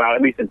talk about,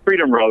 at least in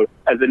Freedom Road,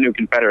 as the new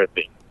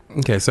Confederacy.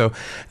 Okay, so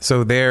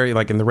there,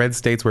 like in the red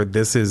states where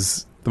this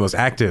is the most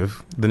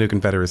active, the new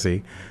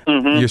Confederacy,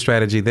 your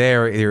strategy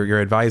there, your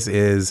advice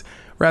is,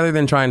 rather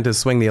than trying to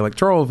swing the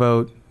electoral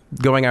vote,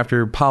 going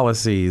after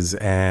policies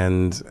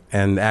and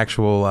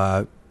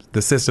actual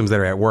the systems that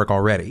are at work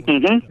already.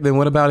 Then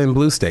what about in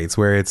blue states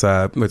where it's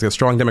a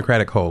strong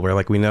Democratic hold, where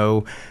like we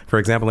know, for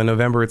example, in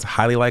November, it's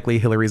highly likely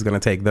Hillary's going to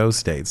take those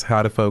states.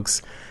 How do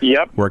folks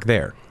work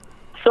there?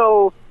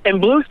 So in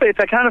blue states,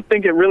 I kind of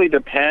think it really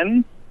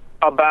depends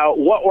about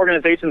what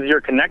organizations you're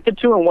connected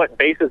to and what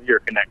bases you're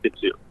connected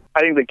to. I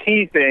think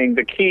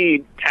the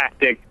key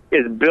tactic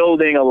is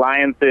building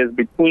alliances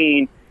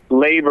between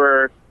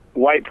labor,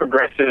 white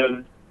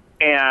progressives,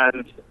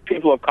 and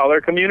people of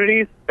color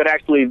communities, that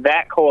actually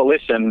that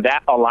coalition,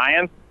 that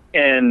alliance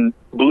in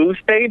blue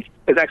states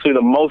is actually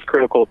the most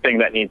critical thing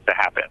that needs to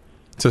happen.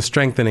 So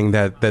strengthening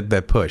that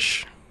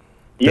push.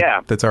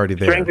 That's already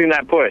there. Strengthening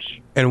that push.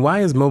 And why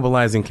is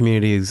mobilizing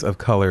communities of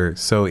color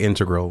so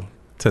integral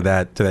to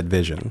that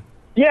vision?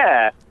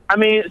 Yeah. I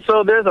mean,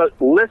 so there's a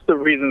list of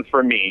reasons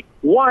for me.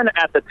 One,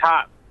 at the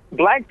top,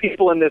 black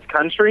people in this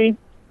country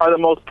are the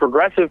most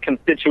progressive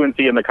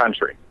constituency in the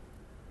country.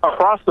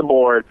 Across the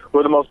board,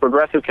 we're the most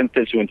progressive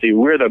constituency.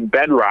 We're the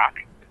bedrock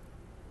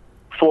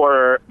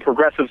for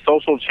progressive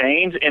social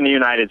change in the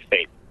United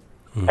States.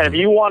 And if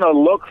you want to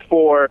look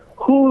for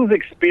whose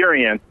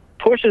experience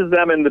pushes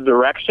them in the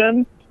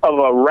direction of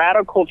a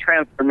radical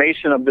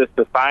transformation of this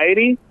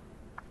society,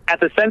 at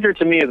the center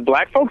to me is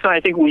black folks. And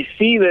I think we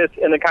see this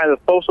in the kinds of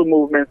social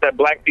movements that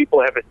black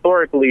people have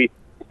historically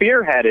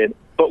spearheaded.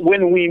 But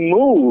when we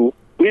move,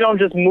 we don't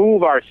just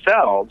move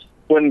ourselves.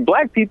 When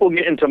black people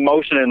get into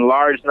motion in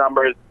large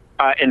numbers,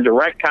 in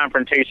direct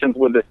confrontations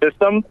with the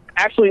system,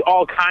 actually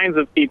all kinds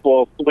of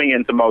people swing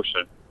into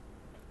motion.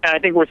 And I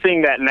think we're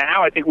seeing that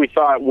now. I think we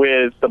saw it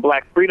with the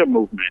Black Freedom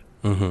Movement.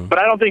 But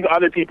I don't think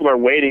other people are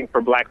waiting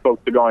for black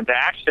folks to go into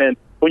action.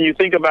 When you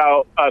think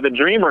about the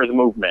Dreamers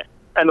movement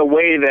and the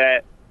way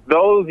that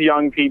those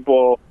young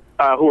people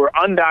who were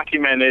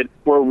undocumented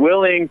were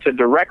willing to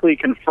directly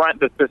confront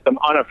the system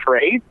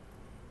unafraid,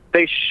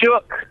 they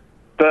shook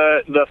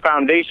the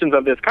foundations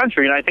of this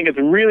country. And I think it's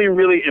really,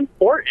 really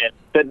important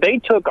that they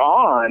took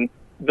on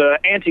the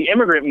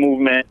anti-immigrant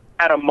movement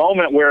at a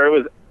moment where it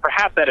was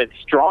perhaps at its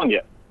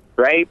strongest,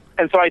 right?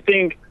 And so I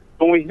think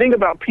when we think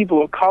about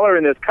people of color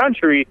in this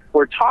country,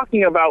 we're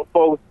talking about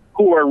folks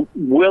who are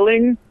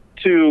willing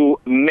to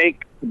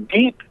make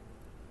deep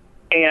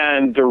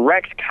and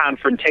direct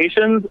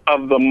confrontations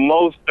of the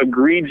most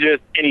egregious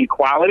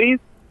inequalities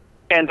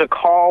and to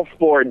call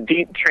for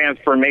deep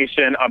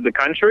transformation of the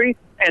country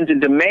and to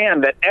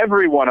demand that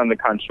everyone in the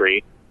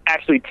country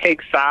actually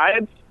take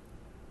sides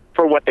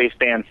for what they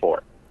stand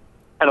for.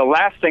 And the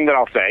last thing that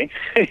I'll say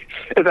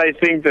is I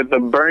think that the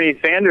Bernie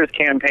Sanders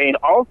campaign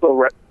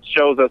also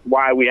shows us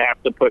why we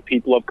have to put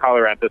people of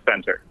color at the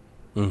center.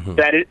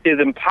 That it is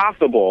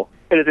impossible.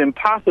 It is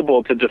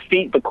impossible to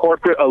defeat the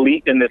corporate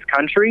elite in this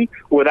country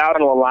without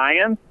an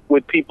alliance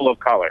with people of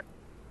color.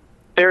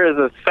 There is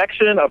a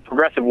section of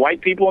progressive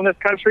white people in this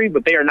country,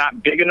 but they are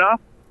not big enough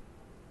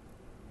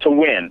to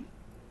win.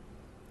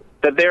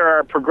 That there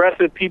are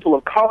progressive people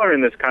of color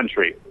in this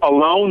country.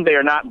 Alone, they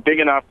are not big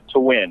enough to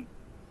win.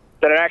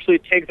 That it actually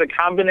takes a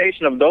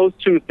combination of those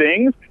two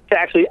things to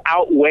actually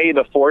outweigh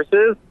the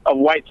forces of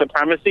white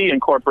supremacy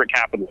and corporate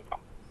capitalism.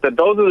 That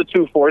those are the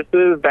two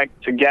forces that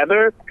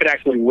together could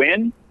actually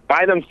win.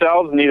 By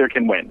themselves, neither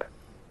can win.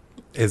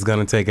 It's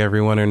going to take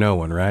everyone or no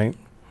one, right?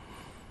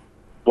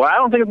 Well, I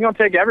don't think it's going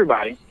to take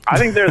everybody. I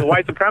think there's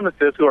white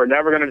supremacists who are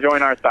never going to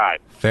join our side.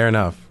 Fair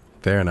enough.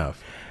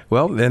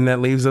 Well, then that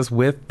leaves us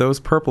with those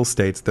purple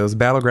states, those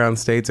battleground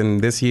states.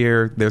 And this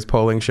year, there's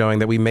polling showing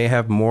that we may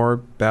have more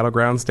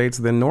battleground states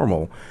than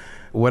normal.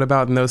 What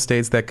about in those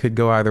states that could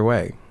go either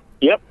way?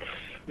 Yep.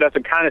 That's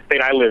the kind of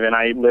state I live in.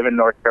 I live in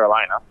North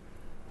Carolina.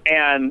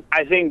 And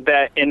I think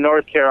that in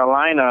North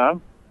Carolina,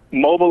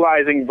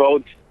 mobilizing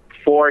votes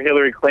for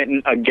Hillary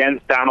Clinton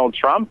against Donald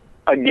Trump,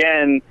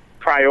 again,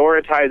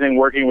 prioritizing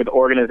working with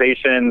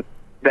organizations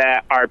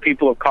that are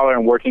people of color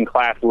and working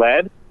class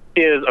led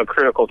is a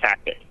critical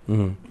tactic.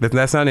 Mm-hmm. But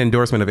that's not an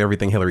endorsement of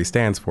everything Hillary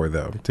stands for,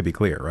 though, to be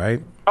clear,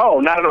 right? Oh,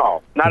 not at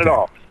all. Not at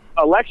all.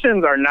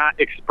 Elections are not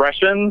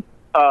expressions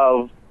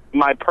of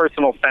my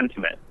personal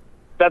sentiment.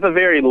 That's a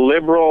very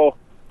liberal,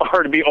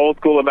 or to be old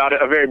school about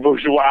it, a very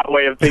bourgeois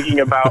way of thinking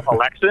about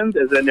elections,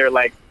 is in they're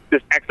like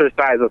this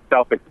exercise of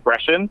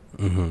self-expression.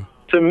 Mm-hmm.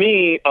 To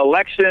me,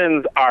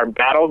 elections are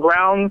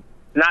battlegrounds,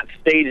 not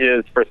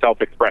stages for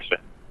self-expression.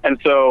 And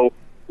so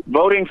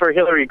voting for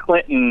Hillary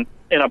Clinton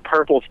in a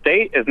purple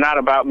state is not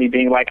about me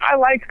being like, I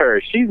like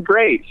her, she's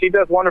great, she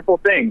does wonderful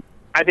things.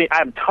 I think I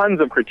have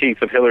tons of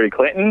critiques of Hillary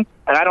Clinton,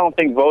 and I don't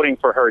think voting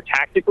for her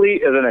tactically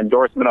is an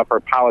endorsement of her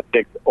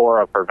politics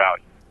or of her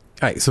values.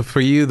 All right, so for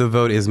you, the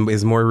vote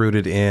is more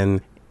rooted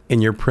in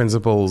your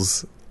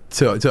principles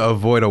to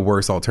avoid a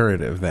worse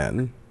alternative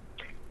then?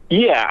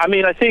 Yeah, I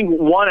mean, I think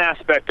one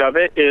aspect of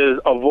it is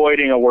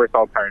avoiding a worse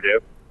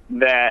alternative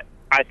that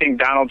I think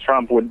Donald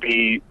Trump would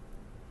be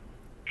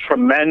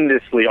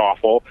tremendously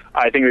awful.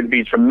 I think it would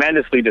be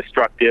tremendously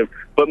destructive.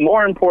 But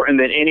more important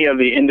than any of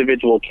the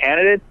individual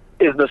candidates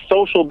is the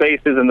social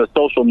bases and the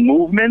social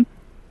movements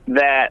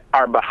that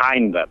are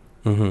behind them.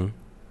 Mm-hmm.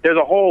 There's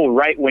a whole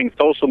right-wing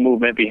social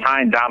movement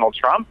behind Donald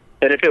Trump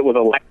that if it was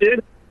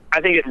elected,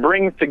 I think it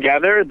brings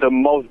together the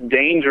most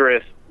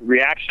dangerous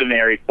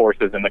reactionary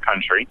forces in the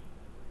country.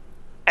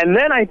 And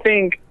then I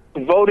think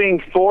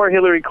voting for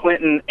Hillary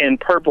Clinton in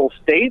purple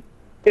states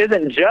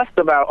isn't just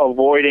about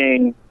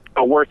avoiding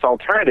a worse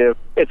alternative.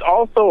 It's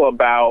also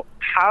about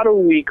how do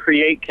we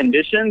create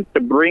conditions to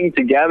bring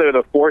together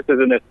the forces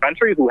in this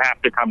country who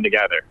have to come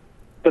together.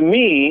 To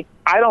me,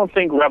 I don't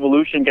think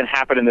revolution can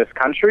happen in this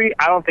country.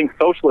 I don't think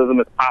socialism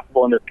is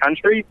possible in this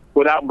country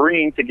without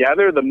bringing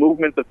together the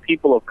movements of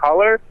people of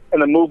color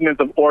and the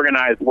movements of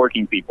organized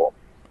working people.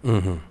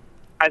 Mm-hmm.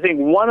 I think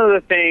one of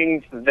the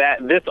things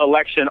that this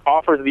election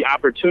offers the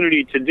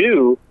opportunity to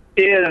do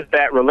is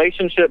that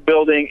relationship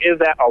building, is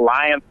that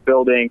alliance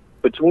building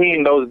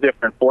between those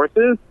different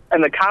forces,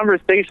 and the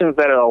conversations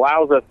that it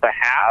allows us to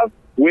have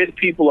with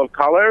people of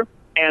color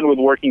and with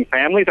working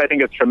families, I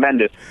think is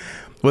tremendous.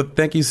 Well,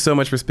 thank you so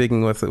much for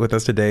speaking with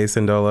us today,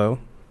 Sendolo.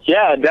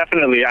 Yeah,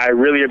 definitely. I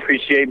really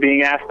appreciate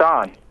being asked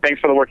on. Thanks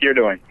for the work you're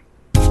doing.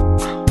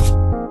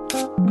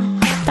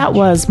 That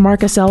was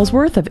Marcus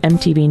Ellsworth of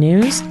MTV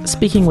News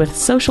speaking with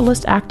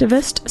socialist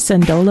activist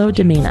Sendolo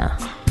Diaminah.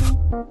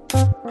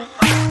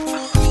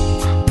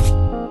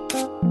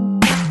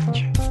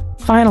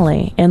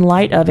 Finally, in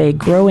light of a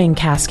growing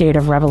cascade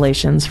of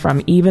revelations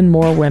from even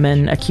more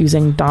women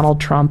accusing Donald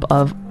Trump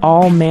of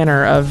all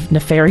manner of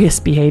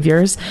nefarious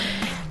behaviors,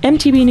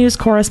 MTV News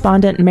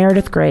correspondent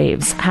Meredith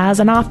Graves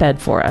has an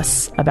op-ed for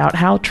us about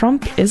how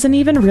Trump isn't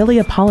even really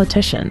a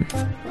politician.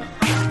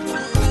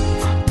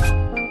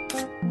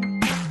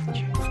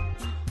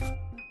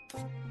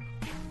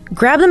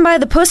 Grab them by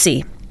the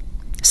pussy,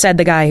 said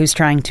the guy who's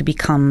trying to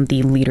become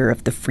the leader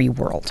of the free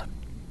world.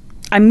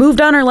 I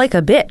moved on her like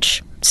a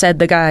bitch, said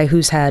the guy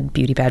who's had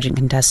beauty pageant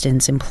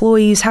contestants,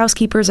 employees,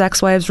 housekeepers,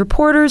 ex-wives,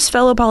 reporters,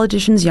 fellow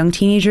politicians, young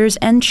teenagers,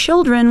 and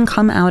children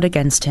come out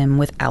against him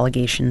with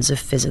allegations of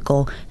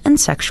physical and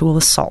sexual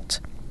assault.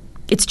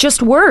 It's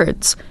just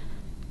words,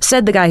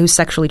 said the guy whose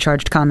sexually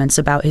charged comments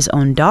about his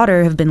own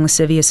daughter have been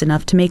lascivious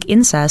enough to make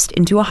incest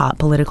into a hot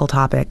political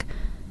topic.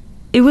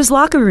 It was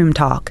locker room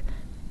talk,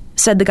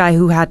 said the guy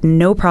who had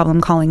no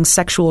problem calling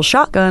sexual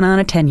shotgun on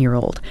a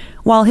 10-year-old,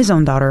 while his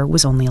own daughter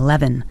was only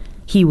 11.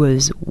 He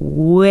was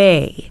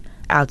way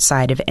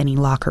outside of any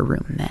locker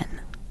room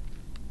then.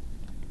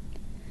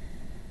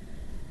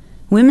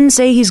 Women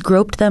say he's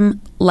groped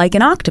them like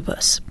an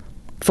octopus,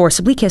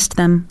 forcibly kissed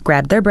them,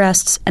 grabbed their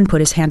breasts, and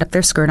put his hand up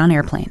their skirt on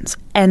airplanes,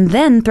 and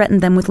then threatened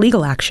them with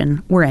legal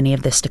action were any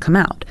of this to come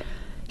out.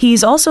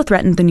 He's also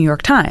threatened the New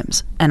York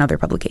Times and other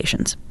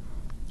publications.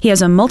 He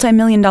has a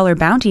multi-million-dollar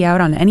bounty out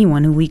on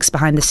anyone who leaks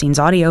behind-the-scenes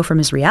audio from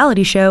his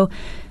reality show,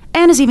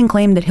 and has even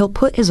claimed that he'll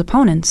put his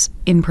opponents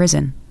in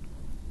prison.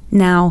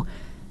 Now,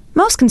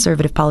 most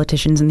conservative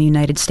politicians in the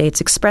United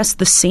States express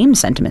the same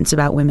sentiments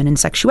about women and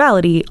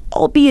sexuality,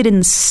 albeit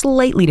in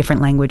slightly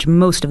different language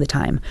most of the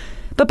time.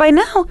 But by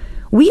now,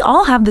 we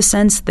all have the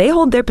sense they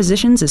hold their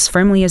positions as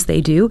firmly as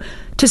they do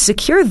to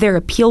secure their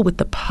appeal with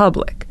the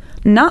public,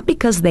 not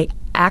because they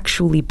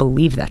actually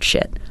believe that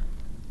shit.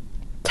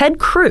 Ted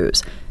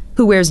Cruz,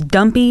 who wears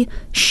dumpy,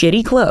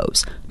 shitty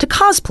clothes to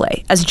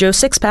cosplay as Joe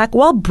Sixpack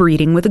while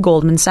breeding with a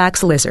Goldman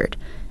Sachs lizard.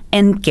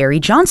 And Gary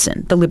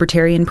Johnson, the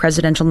Libertarian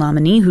presidential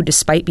nominee who,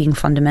 despite being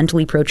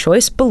fundamentally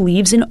pro-choice,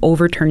 believes in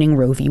overturning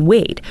Roe v.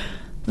 Wade.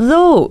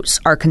 Those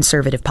are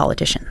conservative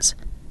politicians.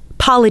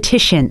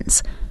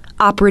 Politicians.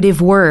 Operative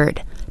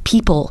word.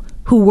 People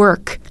who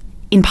work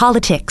in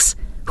politics,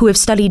 who have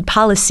studied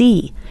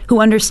policy,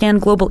 who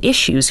understand global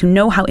issues, who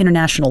know how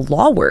international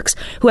law works,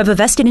 who have a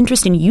vested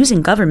interest in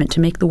using government to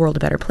make the world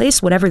a better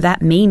place, whatever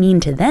that may mean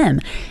to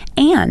them,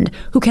 and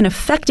who can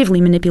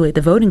effectively manipulate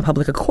the voting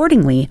public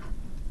accordingly.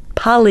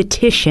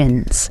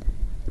 Politicians.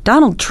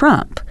 Donald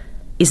Trump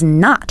is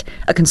not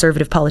a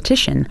conservative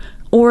politician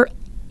or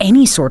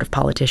any sort of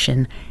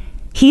politician.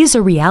 He is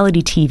a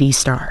reality TV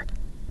star,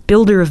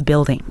 builder of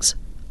buildings,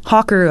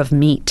 hawker of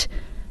meat.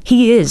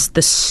 He is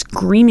the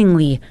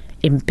screamingly,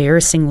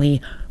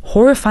 embarrassingly,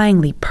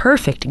 horrifyingly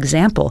perfect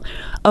example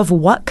of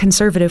what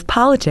conservative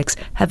politics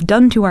have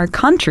done to our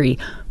country,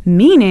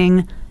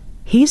 meaning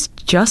he's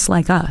just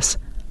like us.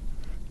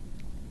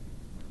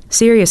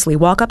 Seriously,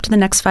 walk up to the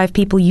next 5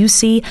 people you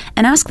see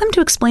and ask them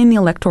to explain the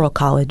Electoral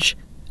College,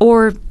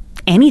 or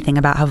anything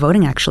about how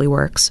voting actually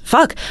works.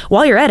 Fuck,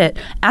 while you're at it,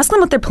 ask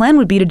them what their plan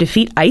would be to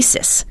defeat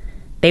ISIS.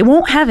 They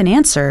won't have an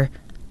answer.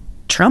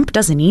 Trump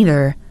doesn't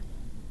either.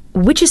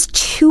 Which is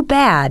too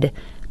bad,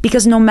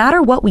 because no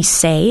matter what we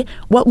say,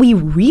 what we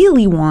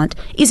really want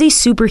is a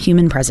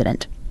superhuman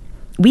president.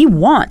 We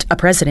want a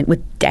president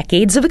with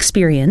decades of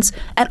experience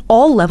at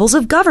all levels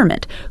of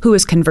government, who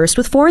has conversed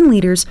with foreign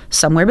leaders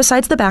somewhere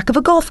besides the back of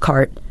a golf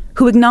cart,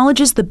 who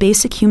acknowledges the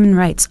basic human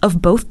rights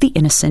of both the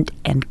innocent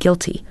and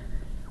guilty.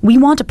 We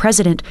want a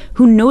president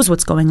who knows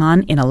what's going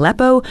on in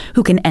Aleppo,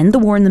 who can end the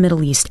war in the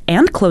Middle East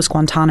and close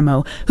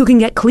Guantanamo, who can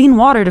get clean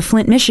water to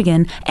Flint,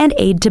 Michigan, and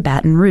aid to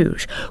Baton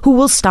Rouge, who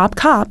will stop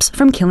cops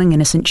from killing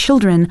innocent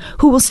children,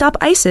 who will stop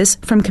ISIS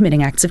from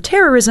committing acts of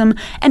terrorism,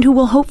 and who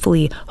will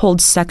hopefully hold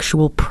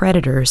sexual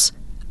predators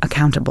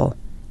accountable.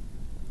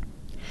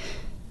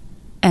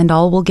 And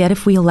all we'll get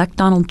if we elect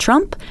Donald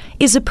Trump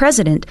is a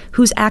president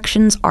whose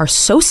actions are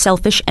so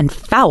selfish and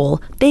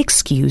foul they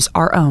excuse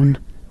our own.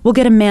 We'll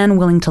get a man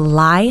willing to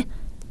lie,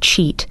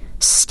 cheat,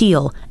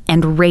 steal,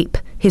 and rape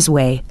his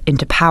way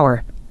into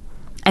power.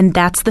 And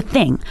that's the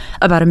thing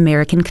about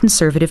American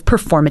conservative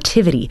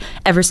performativity.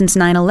 Ever since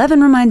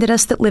 9/11 reminded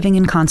us that living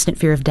in constant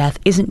fear of death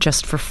isn't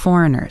just for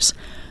foreigners.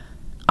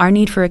 Our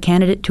need for a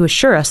candidate to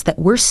assure us that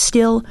we're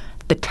still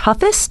the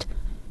toughest,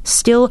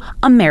 still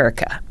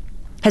America,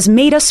 has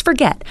made us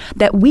forget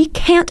that we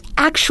can't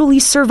actually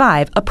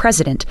survive a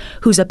president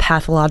who's a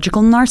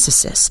pathological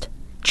narcissist,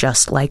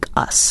 just like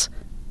us.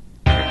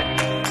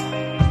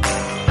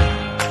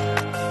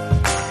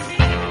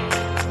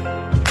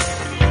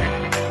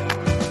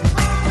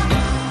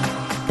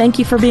 Thank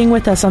you for being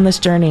with us on this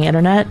journey,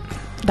 Internet.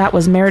 That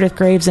was Meredith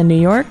Graves in New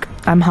York.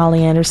 I'm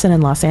Holly Anderson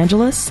in Los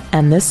Angeles,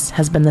 and this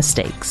has been The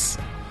Stakes.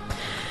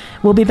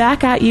 We'll be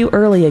back at you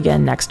early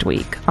again next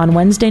week, on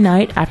Wednesday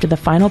night after the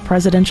final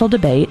presidential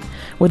debate,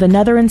 with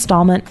another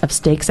installment of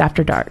Stakes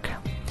After Dark.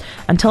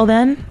 Until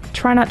then,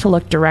 try not to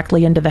look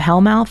directly into the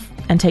hellmouth,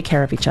 and take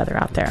care of each other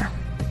out there.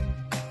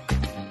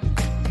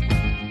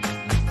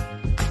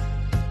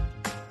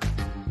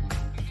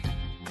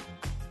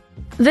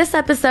 This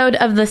episode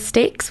of The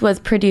Stakes was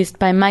produced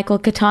by Michael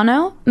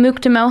Catano,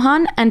 Mukta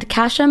Mohan, and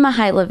Kasia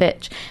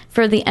Mihailovich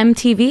for the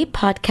MTV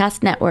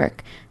Podcast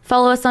Network.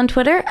 Follow us on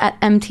Twitter at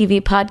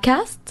MTV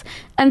Podcasts,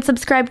 and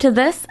subscribe to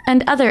this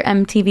and other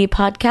MTV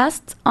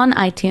podcasts on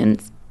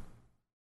iTunes.